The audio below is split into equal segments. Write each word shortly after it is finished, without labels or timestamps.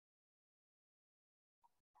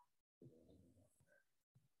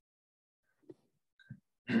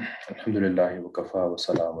الحمد لله وكفى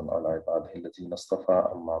وسلام على عباده الذين اصطفى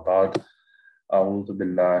أما بعد أعوذ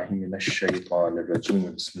بالله من الشيطان الرجيم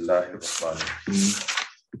بسم الله الرحمن الرحيم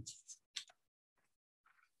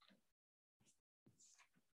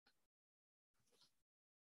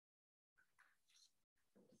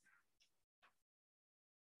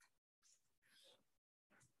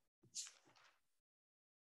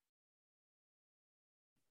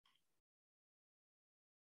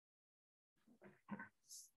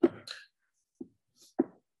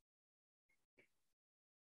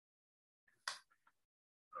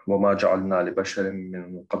وما جعلنا لبشر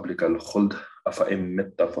من قبلك الخلد أفإن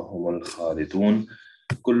مت فهم الخالدون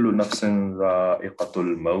كل نفس ذائقة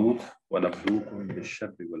الموت ونبلوكم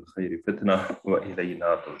بالشر والخير فتنة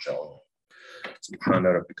وإلينا ترجعون سبحان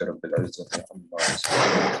ربك رب العزة عما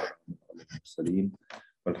يصفون وسلام على المرسلين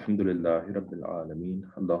والحمد لله رب العالمين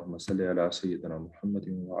اللهم صل على سيدنا محمد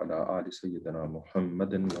وعلى آل سيدنا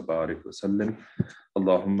محمد وبارك وسلم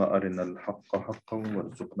اللهم أرنا الحق حقا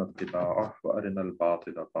وارزقنا اتباعه وأرنا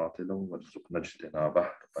الباطل باطلا وارزقنا اجتنابه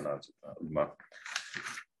ربنا زدنا علما۔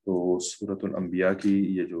 تو سورۃ الانبیاء کی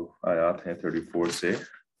یہ جو آیات ہیں 34 سے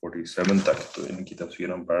 47 تک، تو ان کی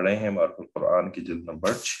تفسیر ہم پڑھ رہے ہیں معرف القرآن کی جلد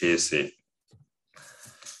نمبر 6 سے۔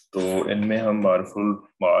 تو ان میں ہم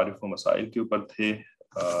معارف و مسائل کے اوپر تھے۔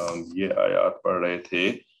 یہ آیات پڑھ رہے تھے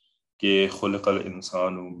کہ خلق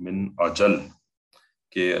الانسان من عجل،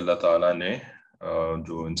 کہ اللہ تعالیٰ نے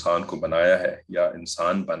جو انسان کو بنایا ہے یا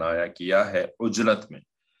انسان بنایا کیا ہے عجلت میں۔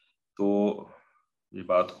 تو یہ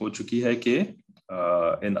بات ہو چکی ہے کہ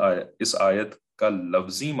اس آیت کا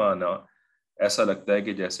لفظی معنی ایسا لگتا ہے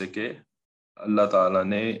کہ جیسے کہ اللہ تعالیٰ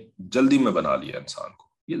نے جلدی میں بنا لیا انسان کو،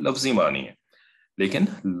 یہ لفظی معنی ہے، لیکن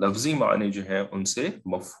لفظی معنی جو ہیں ان سے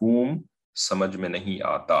مفہوم سمجھ میں نہیں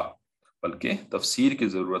آتا، بلکہ تفسیر کی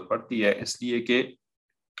ضرورت پڑتی ہے، اس لیے کہ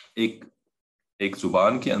ایک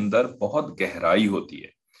زبان کے اندر بہت گہرائی ہوتی ہے،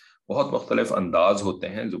 بہت مختلف انداز ہوتے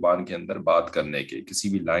ہیں زبان کے اندر بات کرنے کے، کسی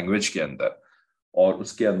بھی لینگویج کے اندر، اور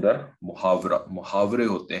اس کے اندر محاورے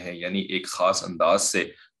ہوتے ہیں، یعنی ایک خاص انداز سے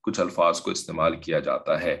کچھ الفاظ کو استعمال کیا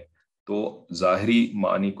جاتا ہے۔ تو ظاہری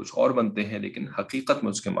معنی کچھ اور بنتے ہیں لیکن حقیقت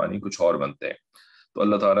میں اس کے معنی کچھ اور بنتے ہیں۔ تو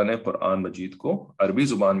اللہ تعالیٰ نے قرآن مجید کو عربی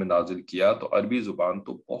زبان میں نازل کیا، تو عربی زبان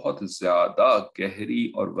تو بہت زیادہ گہری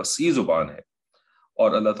اور وسیع زبان ہے،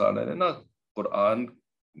 اور اللہ تعالیٰ نے قرآن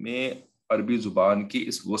میں عربی زبان کی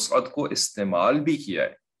اس وسعت کو استعمال بھی کیا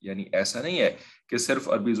ہے، یعنی ایسا نہیں ہے کہ صرف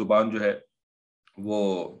عربی زبان جو ہے وہ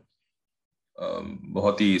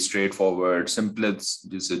بہت ہی اسٹریٹ فارورڈ سمپل،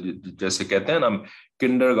 جیسے کہتے ہیں نا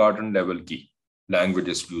کنڈر گارٹن لیول کی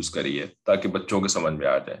لینگویجز یوز کری ہے تاکہ بچوں کے سمجھ میں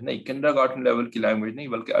آ جائے، نہیں، کنڈر گارٹن لیول کی لینگویج نہیں،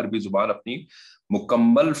 بلکہ عربی زبان اپنی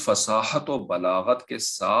مکمل فصاحت و بلاغت کے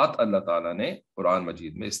ساتھ اللہ تعالیٰ نے قرآن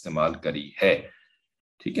مجید میں استعمال کری ہے،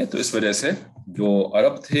 ٹھیک ہے۔ تو اس وجہ سے جو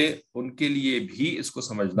عرب تھے ان کے لیے بھی اس کو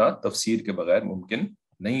سمجھنا تفسیر کے بغیر ممکن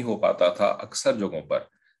نہیں ہو پاتا تھا، اکثر جگہوں پر،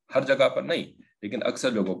 ہر جگہ پر نہیں لیکن اکثر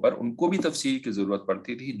جگہوں پر ان کو بھی تفسیر کی ضرورت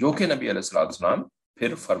پڑتی تھی، جو کہ نبی علیہ السلام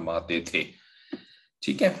پھر فرماتے تھے،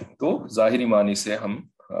 ٹھیک ہے۔ تو ظاہری معنی سے ہم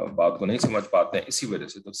بات کو نہیں سمجھ پاتے ہیں، اسی وجہ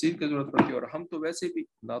سے تفسیر کی ضرورت پڑتی ہے، اور ہم تو ویسے بھی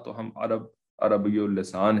نہ تو ہم عربی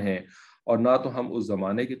اللسان ہیں اور نہ تو ہم اس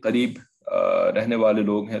زمانے کے قریب رہنے والے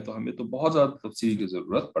لوگ ہیں، تو ہمیں تو بہت زیادہ تفسیر کی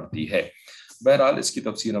ضرورت پڑتی ہے۔ بہرحال اس کی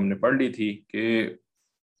تفسیر ہم نے پڑھ لی تھی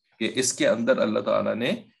کہ اس کے اندر اللہ تعالیٰ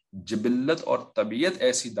نے جبلت اور طبیعت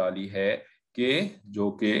ایسی ڈالی ہے کہ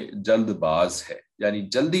جو کہ جلد باز ہے، یعنی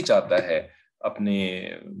جلدی چاہتا ہے اپنے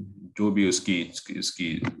جو بھی اس کی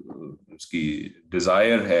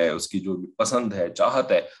ڈیزائر ہے، اس کی جو بھی پسند ہے،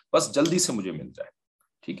 چاہت ہے، بس جلدی سے مجھے مل جائے،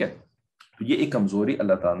 ٹھیک ہے۔ تو یہ ایک کمزوری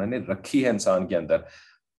اللہ تعالیٰ نے رکھی ہے انسان کے اندر۔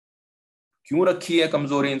 کیوں رکھی ہے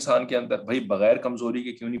کمزوری انسان کے اندر؟ بھائی بغیر کمزوری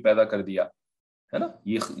کے کیوں نہیں پیدا کر دیا، ہے نا؟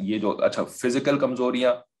 یہ جو اچھا فزیکل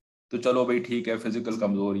کمزوریاں تو چلو بھائی ٹھیک ہے، فزیکل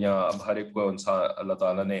کمزوریاں اب ہر ایک کو انسان اللہ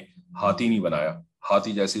تعالیٰ نے ہاتھی نہیں بنایا،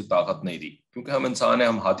 ہاتھی جیسی طاقت نہیں دی، کیونکہ ہم انسان ہیں،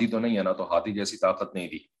 ہم ہاتھی تو نہیں ہے نا، تو ہاتھی جیسی طاقت نہیں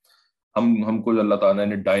دی۔ ہم کو اللہ تعالیٰ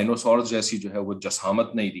نے ڈائنوسورز جیسی جو ہے وہ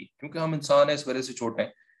جسامت نہیں دی، کیونکہ ہم انسان ہیں، اس وجہ سے چھوٹے ہیں۔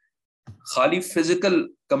 خالی فزیکل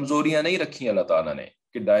کمزوریاں نہیں رکھی اللہ تعالیٰ نے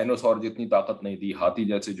کہ ڈائنوسور جتنی طاقت نہیں دی، ہاتھی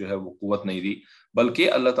جیسے جو ہے وہ قوت نہیں دی،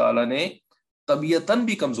 بلکہ اللہ تعالیٰ نے طبیعتاً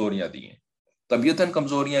بھی کمزوریاں دی ہیں۔ طبیعتاً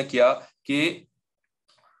کمزوریاں کیا کہ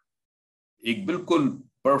ایک بالکل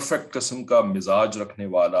پرفیکٹ قسم کا مزاج رکھنے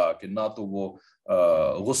والا، کہ نہ تو وہ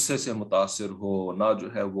غصے سے متاثر ہو، نہ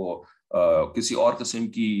جو ہے وہ کسی اور قسم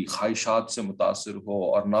کی خواہشات سے متاثر ہو،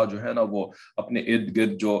 اور نہ جو ہے نا وہ اپنے ارد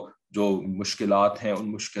گرد جو مشکلات ہیں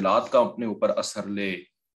ان مشکلات کا اپنے اوپر اثر لے،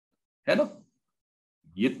 ہے نا۔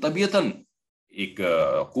 یہ طبیعتاً ایک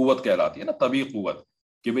قوت کہلاتی ہے نا، طبیعی قوت،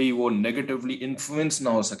 کہ بھئی وہ نیگیٹولی انفلوئنس نہ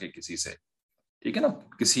ہو سکے کسی سے، ٹھیک ہے نا,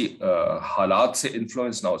 کسی حالات سے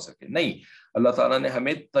انفلوئنس نہ ہو سکے. نہیں, اللہ تعالیٰ نے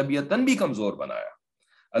ہمیں طبیعتاً بھی کمزور بنایا,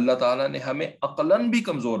 اللہ تعالیٰ نے ہمیں عقلاً بھی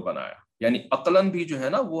کمزور بنایا. یعنی عقلاً بھی جو ہے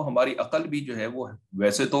نا, وہ ہماری عقل بھی جو ہے وہ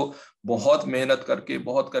ویسے تو بہت محنت کر کے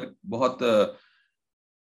بہت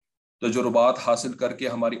تجربات حاصل کر کے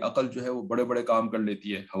ہماری عقل جو ہے وہ بڑے بڑے کام کر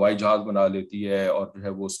لیتی ہے, ہوائی جہاز بنا لیتی ہے, اور جو ہے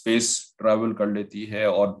وہ اسپیس ٹریول کر لیتی ہے,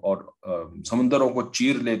 اور سمندروں کو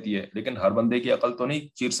چیر لیتی ہے. لیکن ہر بندے کی عقل تو نہیں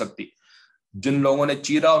چیر سکتی. جن لوگوں نے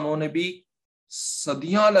چیرا انہوں نے بھی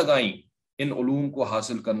صدیاں لگائیں ان علوم کو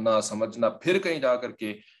حاصل کرنا, سمجھنا, پھر کہیں جا کر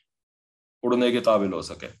کے اڑنے کے قابل ہو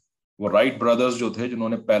سکے. وہ رائٹ برادرز جو تھے جنہوں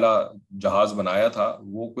نے پہلا جہاز بنایا تھا,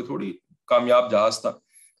 وہ کوئی تھوڑی کامیاب جہاز تھا,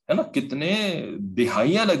 ہے نا. کتنے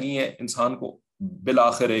دہائیاں لگی ہیں انسان کو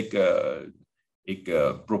بالآخر ایک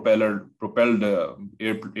پروپیلڈ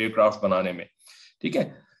ایئر کرافٹ بنانے میں. ٹھیک ہے,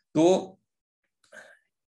 تو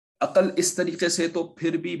عقل اس طریقے سے تو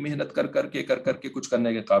پھر بھی محنت کر کر کے کچھ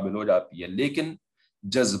کرنے کے قابل ہو جاتی ہے, لیکن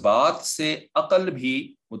جذبات سے عقل بھی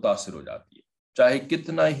متاثر ہو جاتی ہے. چاہے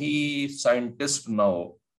کتنا ہی سائنٹسٹ نہ ہو,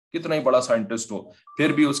 کتنا ہی بڑا سائنٹسٹ ہو,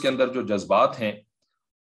 پھر بھی اس کے اندر جو جذبات ہیں,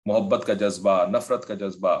 محبت کا جذبہ, نفرت کا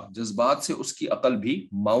جذبہ, جذبات سے اس کی عقل بھی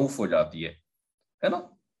معوف ہو جاتی ہے نا.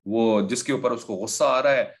 وہ جس کے اوپر اس کو غصہ آ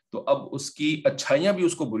رہا ہے تو اب اس کی اچھائیاں بھی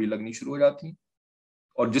اس کو بری لگنی شروع ہو جاتی ہیں,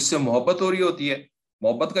 اور جس سے محبت ہو رہی ہوتی ہے,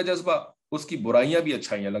 محبت کا جذبہ, اس کی برائیاں بھی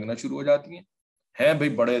اچھائیاں لگنا شروع ہو جاتی ہیں. بھائی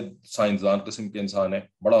بڑے سائنسدان قسم کے انسان ہیں,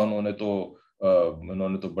 بڑا انہوں نے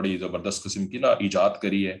تو بڑی زبردست قسم کی نا ایجاد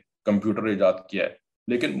کری ہے, کمپیوٹر ایجاد کیا ہے,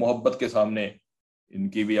 لیکن محبت کے سامنے ان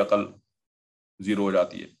کی بھی عقل زیرو ہو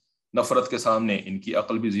جاتی ہے, نفرت کے سامنے ان کی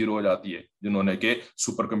عقل بھی زیرو ہو جاتی ہے, جنہوں نے کہ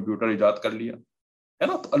سپر کمپیوٹر ایجاد کر لیا, ہے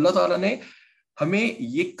نا. تو اللہ تعالیٰ نے ہمیں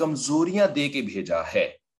یہ کمزوریاں دے کے بھیجا ہے,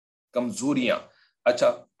 کمزوریاں. اچھا,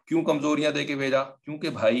 کیوں کمزوریاں دے کے بھیجا؟ کیونکہ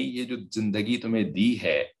بھائی یہ جو زندگی تمہیں دی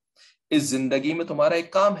ہے, اس زندگی میں تمہارا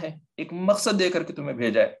ایک کام ہے, ایک مقصد دے کر کے تمہیں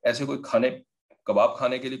بھیجا ہے. ایسے کوئی کباب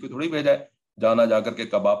کھانے کے لیے کوئی تھوڑی بھیجا ہے, جانا جا کر کے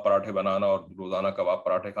کباب پراٹھے بنانا, اور روزانہ کباب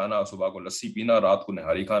پراٹھے کھانا, اور صبح کو لسی پینا, رات کو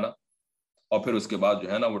نہاری کھانا, اور پھر اس کے بعد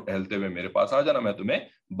جو ہے نا وہ ٹہلتے ہوئے میرے پاس آ جانا, میں تمہیں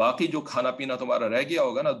باقی جو کھانا پینا تمہارا رہ گیا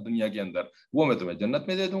ہوگا نا دنیا کے اندر, وہ میں تمہیں جنت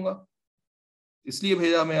میں دے دوں گا. اس لیے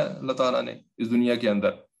بھیجا میں اللہ تعالیٰ نے اس دنیا کے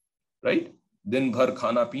اندر, رائٹ. دن بھر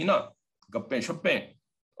کھانا پینا, گپیں شپیں,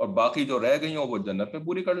 اور باقی جو رہ گئی ہوں وہ جنت میں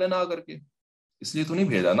پوری کر لینا آ کر کے. اس لیے تو نہیں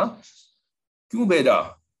بھیجا نا. کیوں بھیجا؟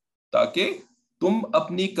 تاکہ تم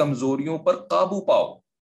اپنی کمزوریوں پر قابو پاؤ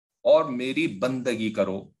اور میری بندگی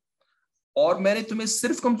کرو. اور میں نے تمہیں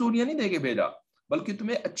صرف کمزوریاں نہیں دے کے بھیجا, بلکہ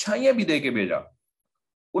تمہیں اچھائیاں بھی دے کے بھیجا.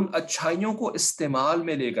 ان اچھائیوں کو استعمال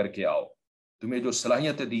میں لے کر کے آؤ. تمہیں جو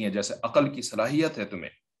صلاحیتیں دی ہیں, جیسے عقل کی صلاحیت ہے, تمہیں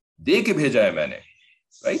دے کے بھیجا ہے میں نے,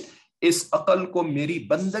 رائٹ. اس عقل کو میری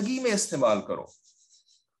بندگی میں استعمال کرو,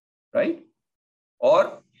 رائٹ. اور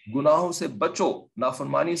گناہوں سے بچو,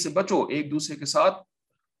 نافرمانی سے بچو, ایک دوسرے کے ساتھ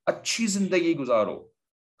اچھی زندگی گزارو,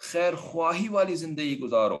 خیر خواہی والی زندگی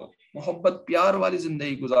گزارو, محبت پیار والی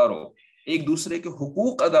زندگی گزارو, ایک دوسرے کے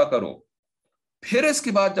حقوق ادا کرو. پھر اس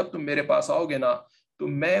کے بعد جب تم میرے پاس آؤ گے نا, تو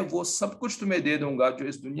میں وہ سب کچھ تمہیں دے دوں گا جو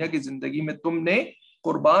اس دنیا کی زندگی میں تم نے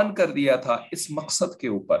قربان کر دیا تھا اس مقصد کے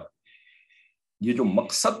اوپر. یہ جو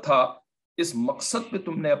مقصد تھا, اس مقصد پہ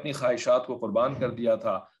تم نے اپنی خواہشات کو قربان کر دیا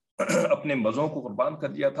تھا, اپنے مزوں کو قربان کر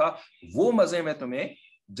دیا تھا, وہ مزے میں تمہیں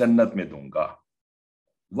جنت میں دوں گا.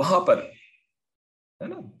 وہاں پر ہے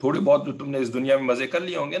نا, تھوڑے بہت جو تم نے اس دنیا میں مزے کر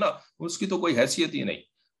لیے ہوں گے نا, اس کی تو کوئی حیثیت ہی نہیں.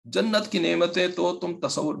 جنت کی نعمتیں تو تم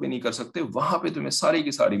تصور بھی نہیں کر سکتے, وہاں پہ تمہیں ساری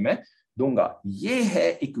کی ساری میں دوں گا. یہ ہے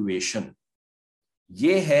ایکویشن,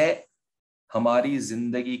 یہ ہے ہماری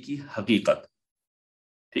زندگی کی حقیقت,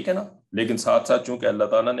 ٹھیک ہے نا. لیکن ساتھ ساتھ چونکہ اللہ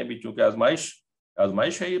تعالیٰ نے بھی, چونکہ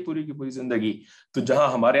آزمائش ہے یہ پوری کی پوری زندگی, تو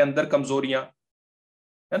جہاں ہمارے اندر کمزوریاں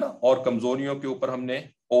ہے نا, اور کمزوریوں کے اوپر ہم نے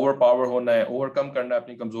اوور پاور ہونا ہے, اوور کم کرنا ہے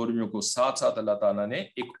اپنی کمزوریوں کو, ساتھ ساتھ اللہ تعالیٰ نے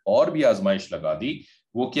ایک اور بھی آزمائش لگا دی.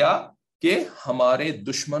 وہ کیا کہ ہمارے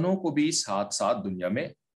دشمنوں کو بھی ساتھ ساتھ دنیا میں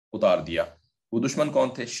اتار دیا. وہ دشمن کون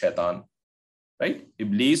تھے؟ شیطان, رائٹ.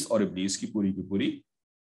 ابلیس, اور ابلیس کی پوری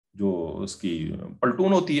جو اس کی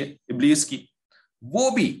پلٹون ہوتی ہے ابلیس کی, وہ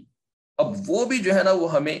بھی جو ہے نا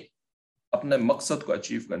وہ ہمیں اپنے مقصد کو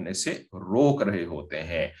اچیو کرنے سے روک رہے ہوتے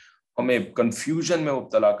ہیں, ہمیں کنفیوژن میں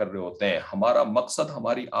مبتلا کر رہے ہوتے ہیں. ہمارا مقصد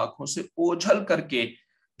ہماری آنکھوں سے اوجھل کر کے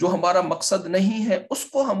جو ہمارا مقصد نہیں ہے اس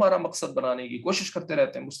کو ہمارا مقصد بنانے کی کوشش کرتے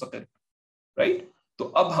رہتے ہیں مستقل, رائٹ.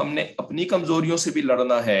 تو اب ہم نے اپنی کمزوریوں سے بھی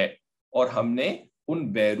لڑنا ہے, اور ہم نے ان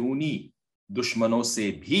بیرونی دشمنوں سے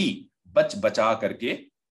بھی بچا کر کے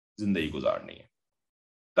زندگی گزارنی ہے.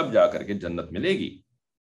 تب جا کر کے جنت ملے گی,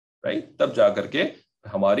 رائٹ. تب جا کر کے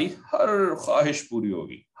ہماری ہر خواہش پوری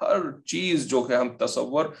ہوگی, ہر چیز جو کہ ہم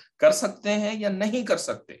تصور کر سکتے ہیں یا نہیں کر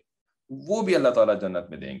سکتے وہ بھی اللہ تعالیٰ جنت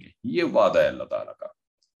میں دیں گے، یہ وعدہ ہے اللہ تعالیٰ کا،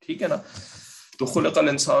 ٹھیک ہے نا. تو خلق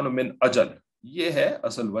الانسان من اجل، یہ ہے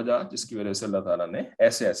اصل وجہ جس کی وجہ سے اللہ تعالیٰ نے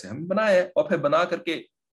ایسے ایسے ہمیں بنایا ہے، اور پھر بنا کر کے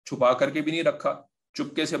چھپا کر کے بھی نہیں رکھا،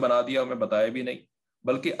 چپکے سے بنا دیا ہمیں بتایا بھی نہیں،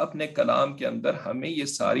 بلکہ اپنے کلام کے اندر ہمیں یہ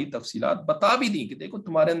ساری تفصیلات بتا بھی دی کہ دیکھو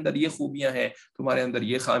تمہارے اندر یہ خوبیاں ہیں، تمہارے اندر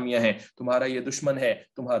یہ خامیاں ہیں، تمہارا یہ دشمن ہے،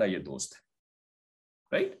 تمہارا یہ دوست ہے،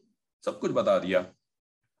 رائٹ، سب کچھ بتا دیا.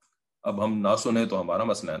 اب ہم نہ سنیں تو ہمارا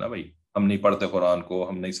مسئلہ ہے نا بھائی، ہم نہیں پڑھتے قرآن کو،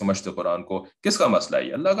 ہم نہیں سمجھتے قرآن کو، کس کا مسئلہ ہے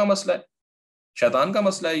یہ؟ اللہ کا مسئلہ ہے، شیطان کا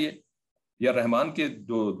مسئلہ ہے یہ، یا رحمان کے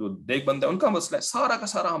جو دیکھ بندے ان کا مسئلہ ہے؟ سارا کا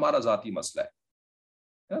سارا ہمارا ذاتی مسئلہ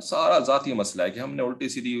ہے، سارا ذاتی مسئلہ ہے کہ ہم نے الٹی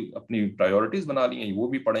سیدھی اپنی پرائیورٹیز بنا لی ہیں، وہ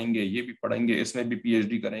بھی پڑھیں گے، یہ بھی پڑھیں گے، اس میں بھی پی ایچ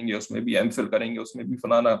ڈی کریں گے، اس میں بھی ایم فل کریں گے، اس میں بھی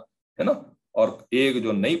فلانا، ہے نا. اور ایک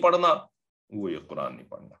جو نہیں پڑھنا وہ یہ قرآن نہیں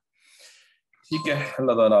پڑھنا. ٹھیک ہے،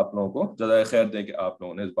 اللہ تعالیٰ آپ لوگوں کو جزائے خیر دے کہ آپ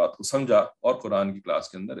لوگوں نے اس بات کو سمجھا اور قرآن کی کلاس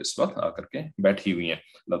کے اندر اس وقت آ کر کے بیٹھی ہوئی ہیں.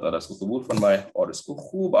 اللہ تعالیٰ اس کو قبول فرمائے اور اس کو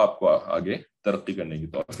خوب آپ کو آگے ترقی کرنے کی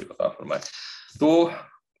توفیق عطا فرمائے. تو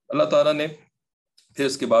اللہ تعالیٰ نے پھر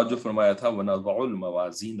اس کے بعد جو فرمایا تھا وَنَضَعُ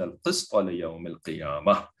الْمَوَازِينَ الْقِسْطَ لِيَوْمِ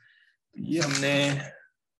الْقِيَامَةِ، یہ ہم نے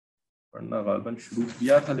پڑھنا غالباً شروع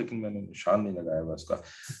کیا تھا لیکن میں نے نشان نہیں لگایا ہوا اس کا،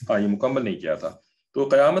 ہاں یہ مکمل نہیں کیا تھا. تو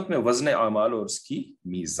قیامت میں وزن اعمال اور اس کی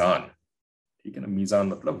میزان، ٹھیک ہے نا، میزان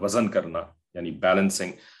مطلب وزن کرنا یعنی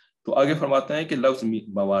بیلنسنگ. تو آگے فرماتے ہیں کہ لفظ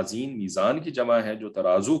موازین میزان کی جمع ہے جو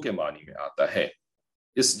ترازو کے معنی میں آتا ہے.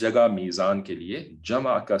 اس جگہ میزان کے لیے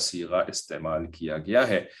جمع کا صیغہ استعمال کیا گیا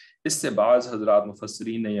ہے. اس سے بعض حضرات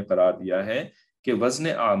مفسرین نے یہ قرار دیا ہے کہ وزن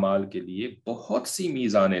اعمال کے لیے بہت سی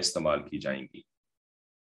میزانیں استعمال کی جائیں گی،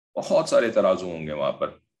 بہت سارے ترازو ہوں گے وہاں پر،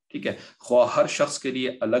 ٹھیک ہے، خواہ ہر شخص کے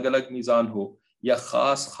لیے الگ الگ میزان ہو یا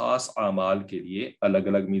خاص خاص اعمال کے لیے الگ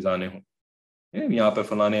الگ میزانیں ہوں. یہاں پہ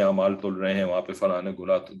فلانے اعمال تل رہے ہیں، وہاں پہ فلانے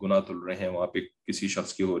گناہ تل رہے ہیں، وہاں پہ کسی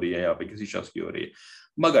شخص کی ہو رہی ہے، یہاں پہ کسی شخص کی ہو رہی ہے.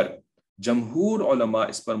 مگر جمہور علماء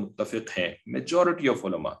اس پر متفق ہیں، میجورٹی آف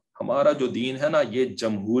علماء، ہمارا جو دین ہے نا یہ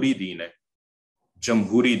جمہوری دین ہے،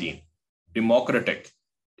 جمہوری دین، ڈیموکریٹک،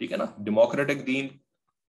 ٹھیک ہے نا. ڈیموکریٹک دین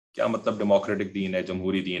کیا مطلب؟ ڈیموکریٹک دین ہے،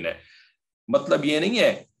 جمہوری دین ہے، مطلب یہ نہیں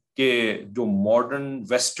ہے کہ جو ماڈرن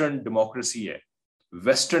ویسٹرن ڈیموکریسی ہے،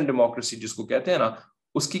 ویسٹرن ڈیموکریسی جس کو کہتے ہیں نا،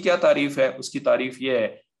 اس کی کیا تعریف ہے؟ اس کی تعریف یہ ہے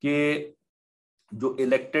کہ جو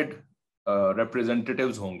الیکٹڈ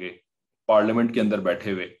ریپریزنٹیٹیوز ہوں گے پارلیمنٹ کے اندر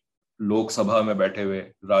بیٹھے ہوئے، لوک سبھا میں بیٹھے ہوئے،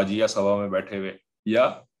 راجیہ سبھا میں بیٹھے ہوئے، یا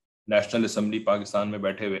نیشنل اسمبلی پاکستان میں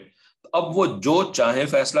بیٹھے ہوئے، تو اب وہ جو چاہیں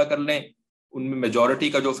فیصلہ کر لیں، ان میں میجورٹی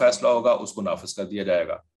کا جو فیصلہ ہوگا اس کو نافذ کر دیا جائے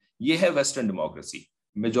گا. یہ ہے ویسٹرن ڈیموکریسی،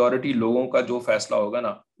 میجورٹی لوگوں کا جو فیصلہ ہوگا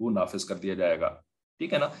نا وہ نافذ کر دیا جائے گا،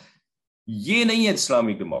 ٹھیک ہے نا. یہ نہیں ہے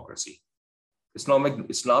اسلامک ڈیموکریسی.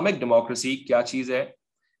 اسلامک ڈیموکریسی کیا چیز ہے؟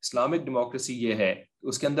 اسلامک ڈیموکریسی یہ ہے کہ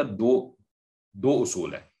اس کے اندر دو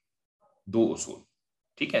اصول ہیں، دو اصول،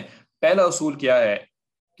 ٹھیک ہے. پہلا اصول کیا ہے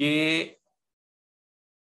کہ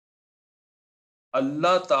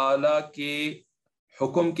اللہ تعالی کے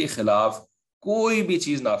حکم کے خلاف کوئی بھی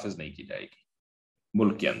چیز نافذ نہیں کی جائے گی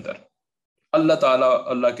ملک کے اندر. اللہ تعالیٰ،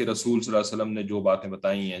 اللہ کے رسول صلی اللہ علیہ وسلم نے جو باتیں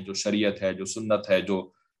بتائی ہیں، جو شریعت ہے، جو سنت ہے، جو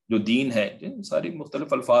دین ہے، ساری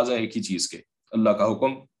مختلف الفاظ ہیں ایک ہی چیز کے، اللہ کا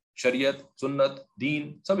حکم، شریعت، سنت،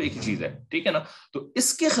 دین، سب ایک ہی چیز ہے، ٹھیک ہے نا. تو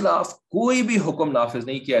اس کے خلاف کوئی بھی حکم نافذ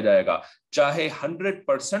نہیں کیا جائے گا، چاہے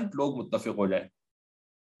 100% لوگ متفق ہو جائیں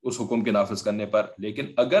اس حکم کے نافذ کرنے پر،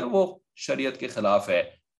 لیکن اگر وہ شریعت کے خلاف ہے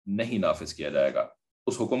نہیں نافذ کیا جائے گا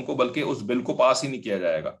اس حکم کو، بلکہ اس بل کو پاس ہی نہیں کیا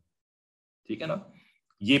جائے گا، ٹھیک ہے نا.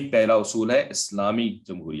 یہ پہلا اصول ہے اسلامی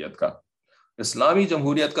جمہوریت کا. اسلامی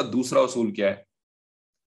جمہوریت کا دوسرا اصول کیا ہے؟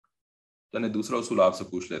 چلیں دوسرا اصول آپ سے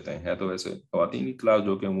پوچھ لیتے ہیں، ہے تو ویسے خواتین کی کلاس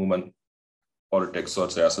جو کہ عموماً پالیٹکس اور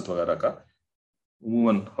سیاست وغیرہ کا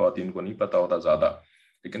عموماً خواتین کو نہیں پتہ ہوتا زیادہ،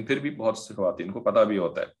 لیکن پھر بھی بہت سے خواتین کو پتہ بھی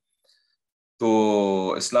ہوتا ہے.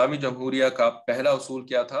 تو اسلامی جمہوریہ کا پہلا اصول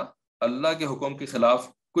کیا تھا؟ اللہ کے حکم کے خلاف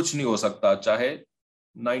کچھ نہیں ہو سکتا، چاہے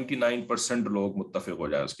 99% لوگ متفق ہو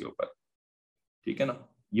جائیں اس کے اوپر، ٹھیک ہے نا.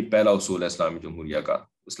 یہ پہلا اصول ہے اسلامی جمہوریہ کا.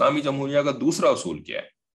 اسلامی جمہوریہ کا دوسرا اصول کیا ہے؟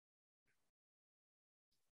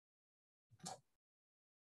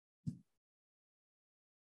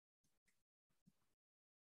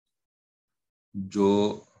 جو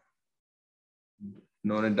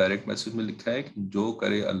انہوں نے ڈائریکٹ میسج میں لکھا ہے کہ جو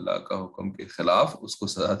کرے اللہ کا حکم کے خلاف اس کو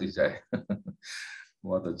سزا دی جائے.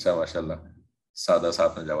 بہت اچھا، ماشاءاللہ، سادہ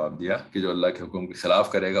صاحب نے جواب دیا کہ جو اللہ کے حکم کے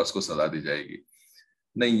خلاف کرے گا اس کو سزا دی جائے گی.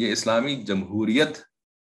 نہیں، یہ اسلامی جمہوریت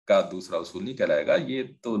کا دوسرا اصول نہیں کہلائے گا، یہ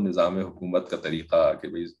تو نظام حکومت کا طریقہ کہ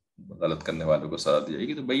بھئی غلط کرنے والوں کو سزا دی جائے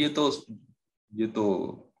گی. تو بھئی یہ تو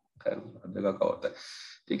خیر ہر جگہ کا ہوتا ہے،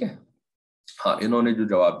 ٹھیک ہے. ہاں، انہوں نے جو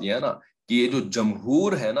جواب دیا ہے نا کہ یہ جو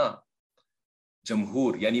جمہور ہے نا،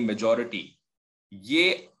 جمہور یعنی میجورٹی،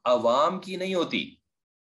 یہ عوام کی نہیں ہوتی،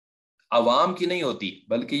 عوام کی نہیں ہوتی،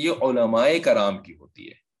 بلکہ یہ علماء کرام کی ہوتی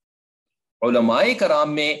ہے. علماء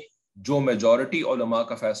کرام میں جو میجورٹی علماء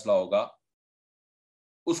کا فیصلہ ہوگا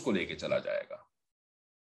اس کو لے کے چلا جائے گا،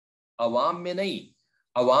 عوام میں نہیں.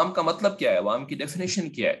 عوام کا مطلب کیا ہے؟ عوام کی ڈیفینیشن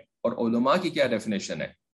کیا ہے؟ اور علماء کی کیا ڈیفینیشن ہے؟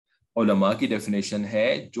 علماء کی ڈیفینیشن ہے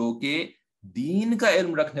جو کہ دین کا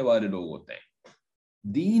علم رکھنے والے لوگ ہوتے ہیں،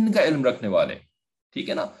 دین کا علم رکھنے والے، ٹھیک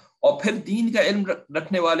ہے نا. اور پھر دین کا علم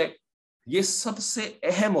رکھنے والے یہ سب سے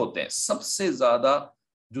اہم ہوتے ہیں، سب سے زیادہ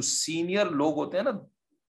جو سینئر لوگ ہوتے ہیں نا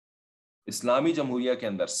اسلامی جمہوریہ کے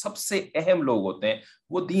اندر، سب سے اہم لوگ ہوتے ہیں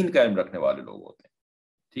وہ دین کا علم رکھنے والے لوگ ہوتے ہیں،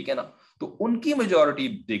 ٹھیک ہے نا. تو ان کی میجورٹی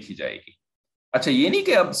دیکھی جائے گی. اچھا یہ نہیں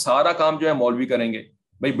کہ اب سارا کام جو ہے مولوی کریں گے،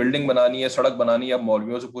 بھائی بلڈنگ بنانی ہے، سڑک بنانی ہے، اب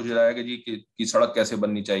مولویوں سے پوچھ جائے گا جی کہ سڑک کیسے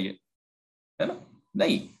بننی چاہیے، ہے نا.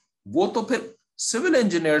 نہیں، وہ تو پھر سول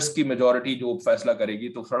انجینئرس کی میجورٹی جو فیصلہ کرے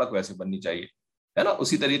گی تو سڑک ویسے بننی چاہیے، ہے نا.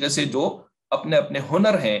 اسی طریقے سے جو اپنے اپنے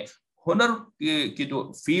ہنر ہیں، ہنر کی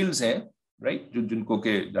جو فیلڈز ہیں، رائٹ، جو جن کو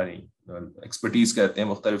کہ یعنی ایکسپرٹیز کہتے ہیں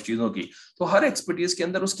مختلف چیزوں کی، تو ہر ایکسپرٹیز کے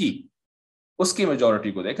اندر اس کی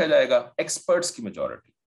میجورٹی کو دیکھا جائے گا. ایکسپرٹس کی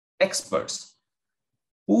میجورٹی، ایکسپرٹس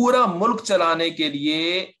پورا ملک چلانے کے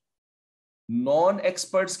لیے نان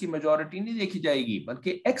ایکسپرٹس کی میجورٹی نہیں دیکھی جائے گی،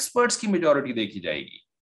 بلکہ ایکسپرٹس کی میجورٹی دیکھی جائے گی،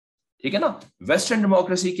 ٹھیک ہے نا. ویسٹرن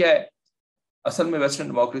ڈیموکریسی کیا ہے؟ اصل میں ویسٹرن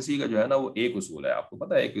ڈیموکریسی کا جو ہے نا وہ ایک اصول ہے، آپ کو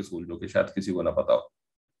پتا ہے ایک اصول جو کہ شاید کسی کو نہ پتا ہو.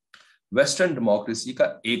 ویسٹرن ڈیموکریسی کا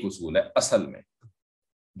ایک اصول ہے اصل میں،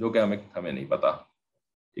 جو کہ ہمیں نہیں پتا،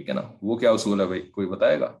 ٹھیک ہے نا. وہ کیا اصول ہے بھائی؟ کوئی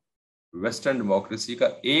بتائے گا؟ ویسٹرن ڈیموکریسی کا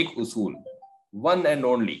ایک اصول، ون اینڈ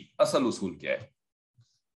اونلی اصل اصول کیا ہے؟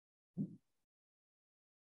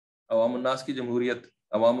 عوام الناس کی جمہوریت،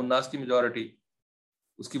 عوام الناس کی میجورٹی،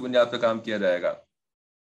 اس کی بنیاد پہ کام کیا جائے گا.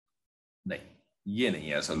 نہیں، یہ نہیں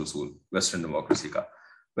ہے اصل اصول ویسٹرن ڈیموکریسی کا.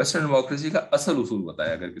 ویسٹرن ڈیموکریسی کا اصل اصول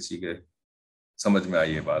بتائیں اگر کسی کے سمجھ میں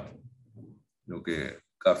آئی یہ بات، جو کہ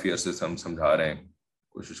کافی عرصے سے ہم سمجھا رہے ہیں،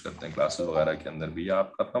 کوشش کرتے ہیں کلاسز وغیرہ کے اندر بھی، یا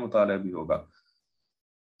آپ کا اپنا مطالعہ بھی ہوگا.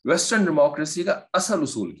 ویسٹرن ڈیموکریسی کا اصل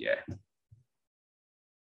اصول کیا ہے؟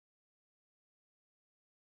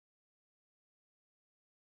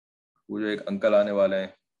 وہ جو ایک انکل آنے والے ہیں،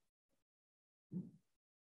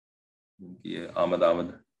 ان کی آمد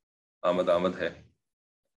ہے،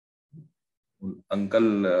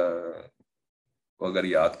 انکل کو اگر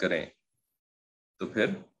یاد کریں تو پھر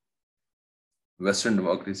ویسٹرن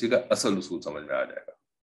ڈیموکریسی کا اصل اصول سمجھ میں آ جائے گا.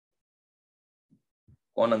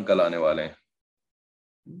 کون انکل آنے والے ہیں؟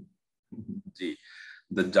 جی،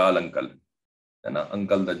 دجال انکل، ہے نا.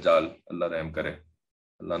 انکل دجال، اللہ رحم کرے،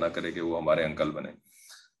 اللہ نہ کرے کہ وہ ہمارے انکل بنے،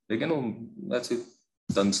 لیکن وہ ویسے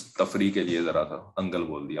تفریح کے لیے ذرا تھا انکل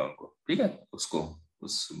بول دیا ان کو، ٹھیک ہے. اس کو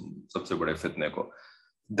اس سب سے بڑے فتنے کو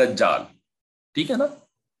دجال، ٹھیک ہے نا.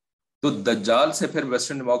 تو دجال سے پھر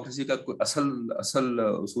ویسٹرن ڈیموکریسی کا کوئی اصل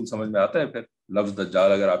اصول سمجھ میں آتا ہے؟ پھر لفظ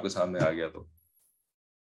دجال اگر آپ کے سامنے آ گیا تو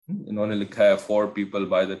انہوں نے لکھا ہے for people,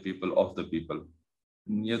 by the people, of the people.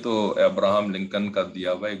 یہ تو ابراہم لنکن کا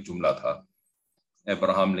دیا ہوا ایک جملہ تھا.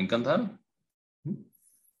 ابراہم لنکن تھا نا،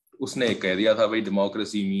 اس نے کہہ دیا تھا بھائی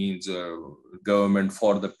democracy means government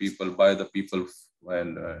for the people, by the people,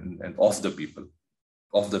 and of the people,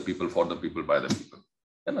 of the people, for the people, by the people,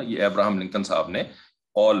 ہے نا. یہ ابراہم لنکن صاحب نے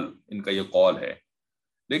ان کا یہ قول ہے.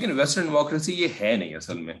 لیکن ویسٹرن ڈیموکریسی یہ ہے نہیں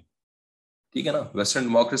اصل میں، ٹھیک ہے نا. ویسٹرن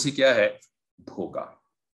ڈیموکریسی کیا ہے؟ دھوکہ،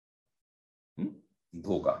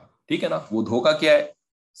 دھوکہ، ٹھیک ہے نا. وہ دھوکہ کیا ہے؟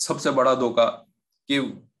 سب سے بڑا دھوکہ کہ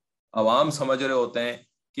عوام سمجھ رہے ہوتے ہیں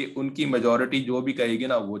کہ ان کی میجورٹی جو بھی کہے گی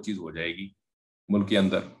نا وہ چیز ہو جائے گی ملک کے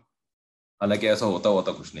اندر، حالانکہ ایسا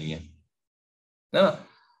ہوتا کچھ نہیں ہے نا.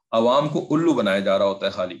 عوام کو الو بنایا جا رہا ہوتا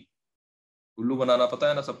ہے، خالی الو بنانا پتا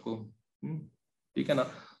ہے نا سب کو، ٹھیک ہے نا.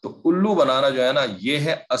 تو الو بنانا جو ہے نا یہ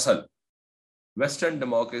ہے اصل ویسٹرن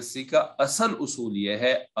ڈیموکریسی کا اصل اصول. یہ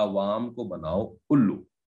ہے عوام کو بناؤ الو،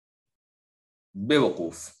 بے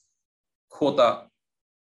وقوف، کھوتا،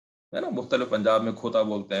 ہے نا. مختلف پنجاب میں کھوتا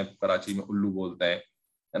بولتے ہیں، کراچی میں الو بولتے ہیں،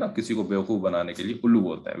 ہے نا. کسی کو بیوقوف بنانے کے لیے الو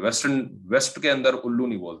بولتے ہیں. ویسٹ کے اندر الو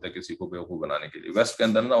نہیں بولتے کسی کو بیوقوف بنانے کے لیے. ویسٹ کے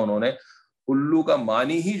اندر نا انہوں نے الو کا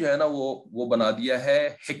معنی ہی جو ہے نا وہ بنا دیا ہے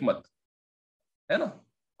حکمت، ہے نا.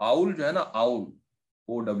 آؤل جو ہے نا، آؤل،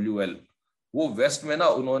 OWL، وہ ویسٹ میں نا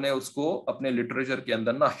انہوں نے اس کو اپنے لٹریچر کے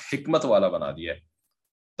اندر نا حکمت والا بنا دیا ہے،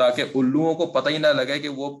 تاکہ الوؤں کو پتہ ہی نہ لگے کہ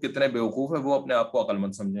وہ کتنے بیوقوف ہیں، وہ اپنے آپ کو عقل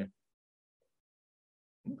مند سمجھیں.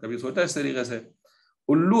 کبھی سوچا اس طریقے سے؟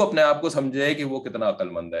 الو اپنے آپ کو سمجھے کہ وہ کتنا عقل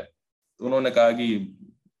مند ہے. تو انہوں نے کہا کہ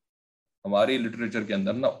ہماری لٹریچر کے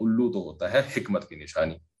اندر نا الو تو ہوتا ہے حکمت کی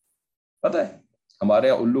نشانی. پتہ ہے ہمارے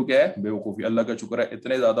یہاں الو کیا ہے؟ بیوقوفی. اللہ کا شکر ہے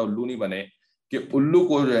اتنے زیادہ الو نہیں بنے کہ الو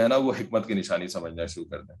کو جو ہے نا وہ حکمت کی نشانی سمجھنا شروع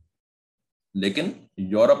کر دیں. لیکن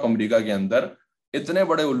یورپ امریکہ کے اندر اتنے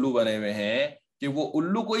بڑے الو بنے ہوئے ہیں کہ وہ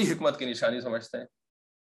الو کو ہی حکمت کی نشانی سمجھتے ہیں.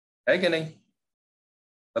 ہے کہ نہیں؟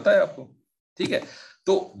 پتا ہے آپ کو؟ ٹھیک ہے.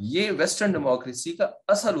 تو یہ ویسٹرن ڈیموکریسی کا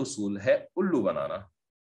اصل اصول ہے الو بنانا,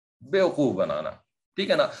 بیوقوف بنانا. ٹھیک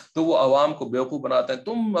ہے نا. تو وہ عوام کو بیوقوف بناتے ہیں.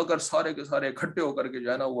 تم اگر سارے کے سارے اکٹھے ہو کر کے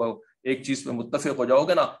جو ہے نا وہ ایک چیز پہ متفق ہو جاؤ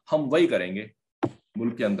گے نا, ہم وہی کریں گے.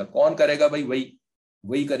 ملک کے اندر کون کرے گا بھائی؟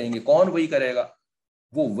 وہی کریں گے. کون وہی کرے گا؟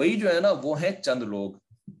 وہی جو ہے نا وہ ہیں چند لوگ.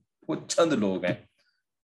 وہ چند لوگ ہیں,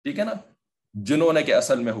 ٹھیک ہے نا, جنہوں نے کہ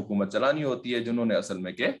اصل میں حکومت چلانی ہوتی ہے, جنہوں نے اصل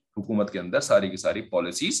میں کہ حکومت کے اندر ساری کی ساری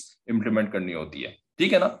پالیسیز امپلیمنٹ کرنی ہوتی ہے.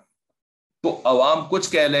 ٹھیک ہے نا. تو عوام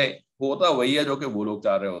کچھ کہہ لے, ہوتا وہی ہے جو کہ وہ لوگ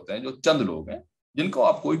چاہ رہے ہوتے ہیں, جو چند لوگ ہیں جن کو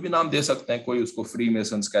آپ کوئی بھی نام دے سکتے ہیں. کوئی اس کو فری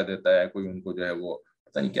میسنز کہہ دیتا ہے, کوئی ان کو جو ہے وہ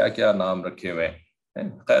پتہ نہیں کیا کیا نام رکھے ہوئے ہیں.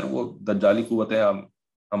 خیر وہ دجالی قوتیں,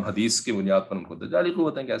 ہم حدیث کی بنیاد پر ان کو دجالی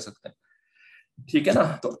قوتیں کہہ سکتے ہیں. ٹھیک ہے نا.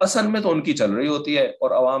 تو اصل میں تو ان کی چل رہی ہوتی ہے,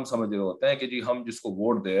 اور عوام سمجھ رہے ہوتے ہیں کہ جی ہم جس کو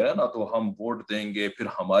ووٹ دے رہے ہیں نا, تو ہم ووٹ دیں گے, پھر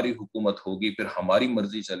ہماری حکومت ہوگی, پھر ہماری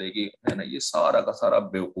مرضی چلے گی. ہے نا. یہ سارا کا سارا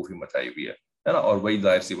بیوقوفی مچائی ہوئی ہے نا. اور وہی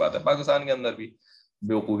ظاہر سی بات ہے پاکستان کے اندر بھی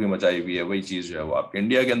بیوقوفی مچائی ہوئی ہے. وہی چیز جو ہے وہ آپ کے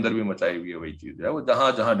انڈیا کے اندر بھی مچائی ہوئی ہے. وہی چیز جو ہے وہ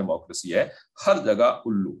جہاں جہاں ڈیموکریسی ہے ہر جگہ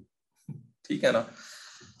الو. ٹھیک ہے نا.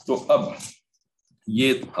 تو اب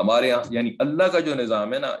یہ ہمارے یہاں یعنی اللہ کا جو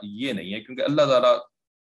نظام ہے نا یہ نہیں ہے, کیونکہ اللہ تعالیٰ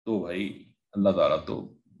تو بھائی اللہ تعالیٰ تو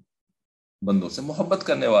بندوں سے محبت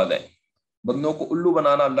کرنے والے ہیں. بندوں کو الو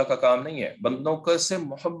بنانا اللہ کا کام نہیں ہے. بندوں کا سے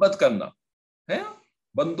محبت کرنا ہے,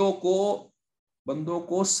 بندوں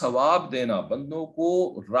کو ثواب دینا, بندوں کو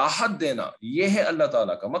راحت دینا, یہ ہے اللہ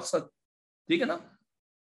تعالیٰ کا مقصد. ٹھیک ہے نا.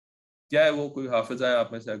 کیا ہے وہ, کوئی حافظ ہے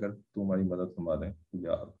آپ میں سے اگر تو ہماری مدد فرما دیں,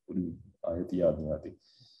 یار پوری آیت یاد نہیں آتی.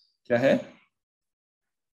 کیا ہے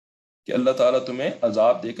کہ اللہ تعالیٰ تمہیں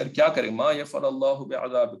عذاب دے کر کیا کرے؟ ما یفعل اللہ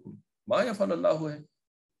بعذابکم, ما یفعل اللہ ہے,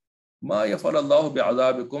 ما یفعل اللہ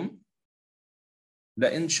بعذابکم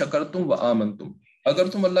لئن شکرتم وآمنتم. اگر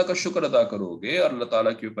تم اللہ کا شکر ادا کرو گے اور اللہ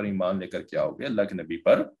تعالیٰ کے اوپر ایمان لے کر کے آؤ گے, اللہ کے نبی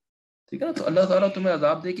پر, ٹھیک ہے نا, تو اللہ تعالیٰ تمہیں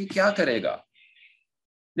عذاب دے کے کیا کرے گا؟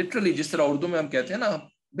 لٹرلی جس طرح اردو میں ہم کہتے ہیں نا,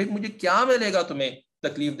 بھائی مجھے کیا ملے گا تمہیں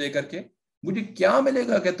تکلیف دے کر کے, مجھے کیا ملے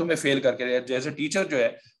گا کہ تمہیں فیل کر کے. جیسے ٹیچر جو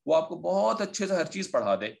ہے وہ آپ کو بہت اچھے سے ہر چیز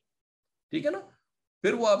پڑھا دے, ٹھیک ہے نا,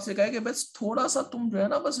 پھر وہ آپ سے کہے کہ بس تھوڑا سا تم جو ہے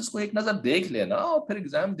نا بس اس کو ایک نظر دیکھ لینا اور پھر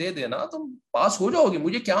ایگزام دے دینا, تم پاس ہو جاؤ گے.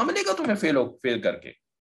 مجھے کیا ملے گا تمہیں فیل کر کے؟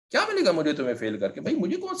 کیا ملے گا مجھے تمہیں فیل کر کے؟ بھائی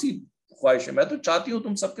مجھے کون سی خواہش ہے, میں تو چاہتی ہوں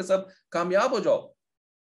تم سب کے سب کامیاب ہو جاؤ.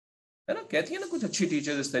 ہے نا. کہتی ہے نا کچھ اچھی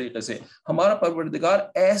ٹیچرز اس طریقے سے. ہمارا پروردگار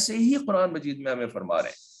ایسے ہی قرآن مجید میں ہمیں فرما رہے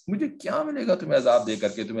ہیں, مجھے کیا ملے گا تمہیں عذاب دے کر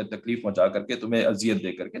کے, تمہیں تکلیف پہنچا کر کے, تمہیں اذیت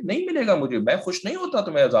دے کر کے؟ نہیں ملے گا مجھے, میں خوش نہیں ہوتا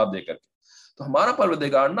تمہیں عذاب دے کر کے. تو ہمارا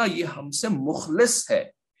پروردگار نا یہ ہم سے مخلص ہے,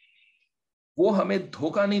 وہ ہمیں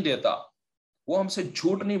دھوکہ نہیں دیتا, وہ ہم سے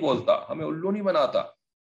جھوٹ نہیں بولتا, ہمیں الو نہیں بناتا.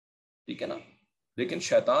 ٹھیک ہے نا. لیکن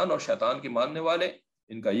شیطان اور شیطان کے ماننے والے,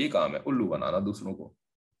 ان کا یہ کام ہے الو بنانا دوسروں کو.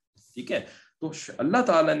 ٹھیک ہے. تو اللہ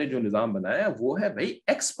تعالیٰ نے جو نظام بنایا ہے وہ ہے بھائی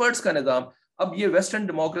ایکسپرٹس کا نظام. اب یہ ویسٹرن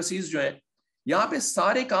ڈیموکریسیز جو ہیں یہاں پہ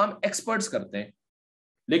سارے کام ایکسپرٹس کرتے ہیں,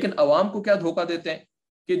 لیکن عوام کو کیا دھوکہ دیتے ہیں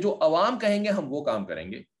کہ جو عوام کہیں گے ہم وہ کام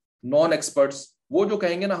کریں گے, نان ایکسپرٹس وہ جو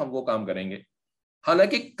کہیں گے نا ہم وہ کام کریں گے.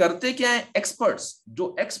 حالانکہ کرتے کیا ہیں ایکسپرٹس,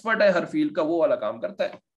 جو ایکسپرٹ ہے ہر فیلڈ کا وہ والا کام کرتا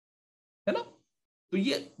ہے نا. تو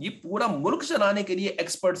یہ پورا ملک چلانے کے لیے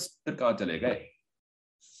ایکسپرٹس پھر کہاں چلے گئے؟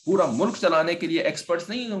 پورا ملک چلانے کے لیے ایکسپرٹس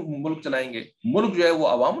نہیں ملک چلائیں گے, ملک جو ہے وہ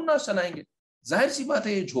عوام الناس چلائیں گے. ظاہر سی بات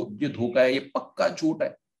ہے یہ دھوکہ ہے, یہ پکا جھوٹ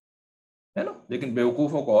ہے نا. لیکن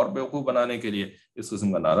بیوقوفوں کو اور بیوقوف بنانے کے لیے اس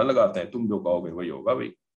قسم کا نعرہ لگاتے ہیں, تم جو کہو گے وہی ہوگا بھائی.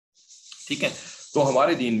 ٹھیک ہے. تو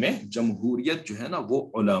ہمارے دین میں جمہوریت جو ہے نا وہ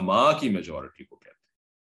علماء کی میجورٹی کو کہتے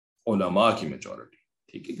ہیں, علماء کی میجورٹی.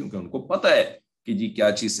 ٹھیک ہے. کیونکہ ان کو پتہ ہے کہ جی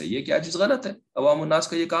کیا چیز صحیح ہے کیا چیز غلط ہے. عوام الناس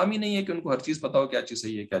کا یہ کام ہی نہیں ہے کہ ان کو ہر چیز پتہ ہو کیا چیز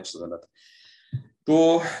صحیح ہے کیا چیز غلط ہے.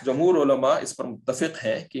 تو جمہور علماء اس پر متفق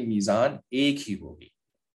ہے کہ میزان ایک ہی ہوگی.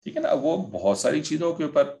 ٹھیک ہے نا. وہ بہت ساری چیزوں کے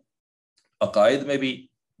اوپر عقائد میں بھی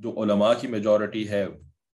جو علماء کی میجورٹی ہے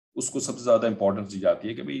اس کو سب سے زیادہ امپورٹنس دی جاتی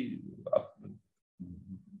ہے کہ بھئی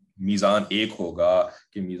میزان ایک ہوگا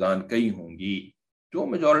کہ میزان کئی ہوں گی. جو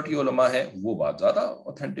میجورٹی علماء ہے وہ بات زیادہ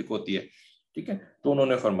اوتھینٹک ہوتی ہے. ٹھیک ہے. تو انہوں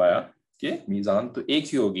نے فرمایا کہ میزان تو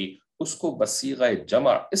ایک ہی ہوگی. اس کو بصیغہ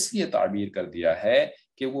جمع اس لیے تعبیر کر دیا ہے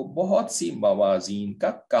کہ وہ بہت سی موازین کا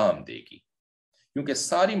کام دے گی, کیونکہ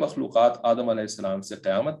ساری مخلوقات آدم علیہ السلام سے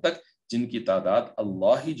قیامت تک جن کی تعداد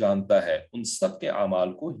اللہ ہی جانتا ہے, ان سب کے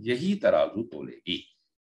اعمال کو یہی ترازو تولے گی.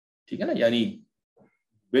 ٹھیک ہے نا. یعنی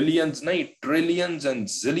بلینز نہیں, trillions and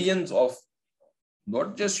zillions of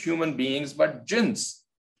not just human beings but jinns.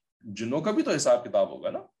 جنوں کا بھی تو حساب کتاب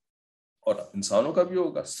ہوگا نا. اور انسانوں کا بھی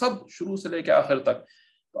ہوگا، سب شروع سے لے کے آخر تک.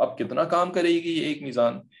 تو اب کتنا کام کرے گی یہ ایک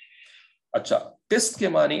میزان. اچھا، قسط کے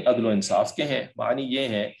معنی عدل و انصاف کے ہیں. معنی یہ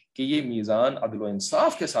ہے کہ یہ میزان عدل و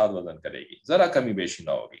انصاف کے ساتھ وزن کرے گی، ذرا کمی بیشی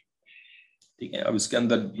نہ ہوگی. ٹھیک ہے. اب اس کے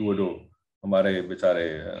اندر وہ جو ہمارے بیچارے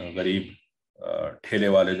غریب ٹھیلے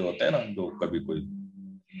والے جو ہوتے ہیں نا، جو کبھی کوئی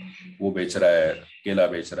وہ بیچ رہا ہے، کیلا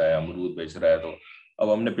بیچ رہا ہے، امرود بیچ رہا ہے. تو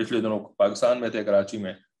اب ہم نے پچھلے دنوں پاکستان میں تھے، کراچی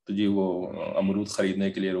میں، تو جی وہ امرود خریدنے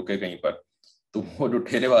کے لیے رکے کہیں پر. تو وہ جو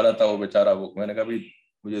ٹھیلے والا تھا وہ بیچارہ، وہ میں نے کہا بھائی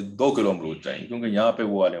مجھے 2 کلو امرود چاہیے، کیونکہ یہاں پہ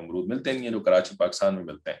وہ والے امرود ملتے نہیں ہیں جو کراچی پاکستان میں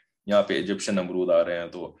ملتے ہیں. یہاں پہ ایجپشن امرود آ رہے ہیں،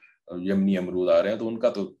 تو یمنی امرود آ رہے ہیں، تو ان کا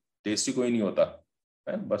تو ٹیسٹ ہی کوئی نہیں ہوتا.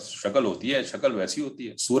 بس شکل ہوتی ہے، شکل ویسی ہوتی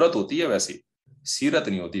ہے، صورت ہوتی ہے ویسی، سیرت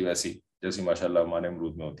نہیں ہوتی ویسی جیسی ماشاءاللہ ہمارے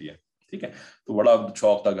امرود میں ہوتی ہے. ٹھیک ہے. تو بڑا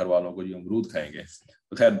شوق تھا گھر والوں کو، یہ امرود کھائیں گے.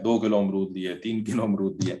 تو خیر 2 کلو امرود لیے، 3 کلو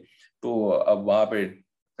امرود لیے. تو اب وہاں پہ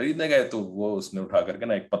خریدنے گئے تو وہ اس نے اٹھا کر کے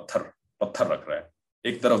نا ایک پتھر رکھ رہا ہے.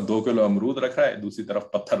 ایک طرف 2 کلو امرود رکھ رہا ہے، دوسری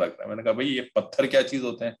طرف پتھر رکھ رہا ہے. میں نے کہا بھائی یہ پتھر کیا چیز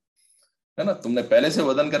ہوتے ہیں، ہے نا؟ تم نے پہلے سے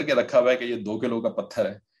وزن کر کے رکھا ہوا ہے کہ یہ 2 کلو کا پتھر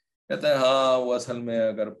ہے. کہتے ہیں ہاں وہ اصل میں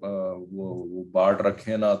اگر وہ بانٹ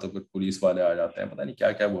رکھے نا تو پھر پولیس والے آ جاتے ہیں، پتہ نہیں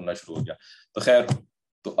کیا کیا بولنا شروع ہو گیا. تو خیر،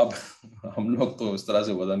 تو اب ہم لوگ تو اس طرح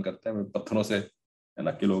سے وزن کرتے ہیں پتھروں سے، ہے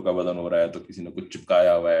نا؟ کلو کا وزن ہو رہا ہے تو کسی نے کچھ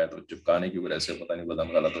چپکایا ہوا ہے، تو چپکانے کی وجہ سے پتہ نہیں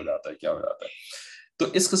وزن غلط ہو جاتا ہے، کیا ہو جاتا ہے. تو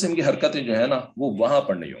اس قسم کی حرکتیں جو ہے نا وہ وہاں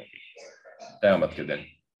پر نہیں ہوں گی قیامت کے دن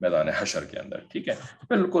میدان حشر کے اندر. ٹھیک ہے.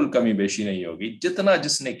 بالکل کمی بیشی نہیں ہوگی، جتنا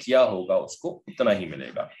جس نے کیا ہوگا اس کو اتنا ہی ملے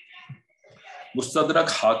گا. مستدرک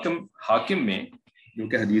حاکم میں، جو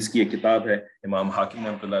کہ حدیث کی ایک کتاب ہے امام حاکم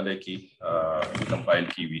رحمۃ اللہ علیہ کی کمپائل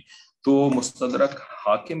کی ہوئی، تو مستدرک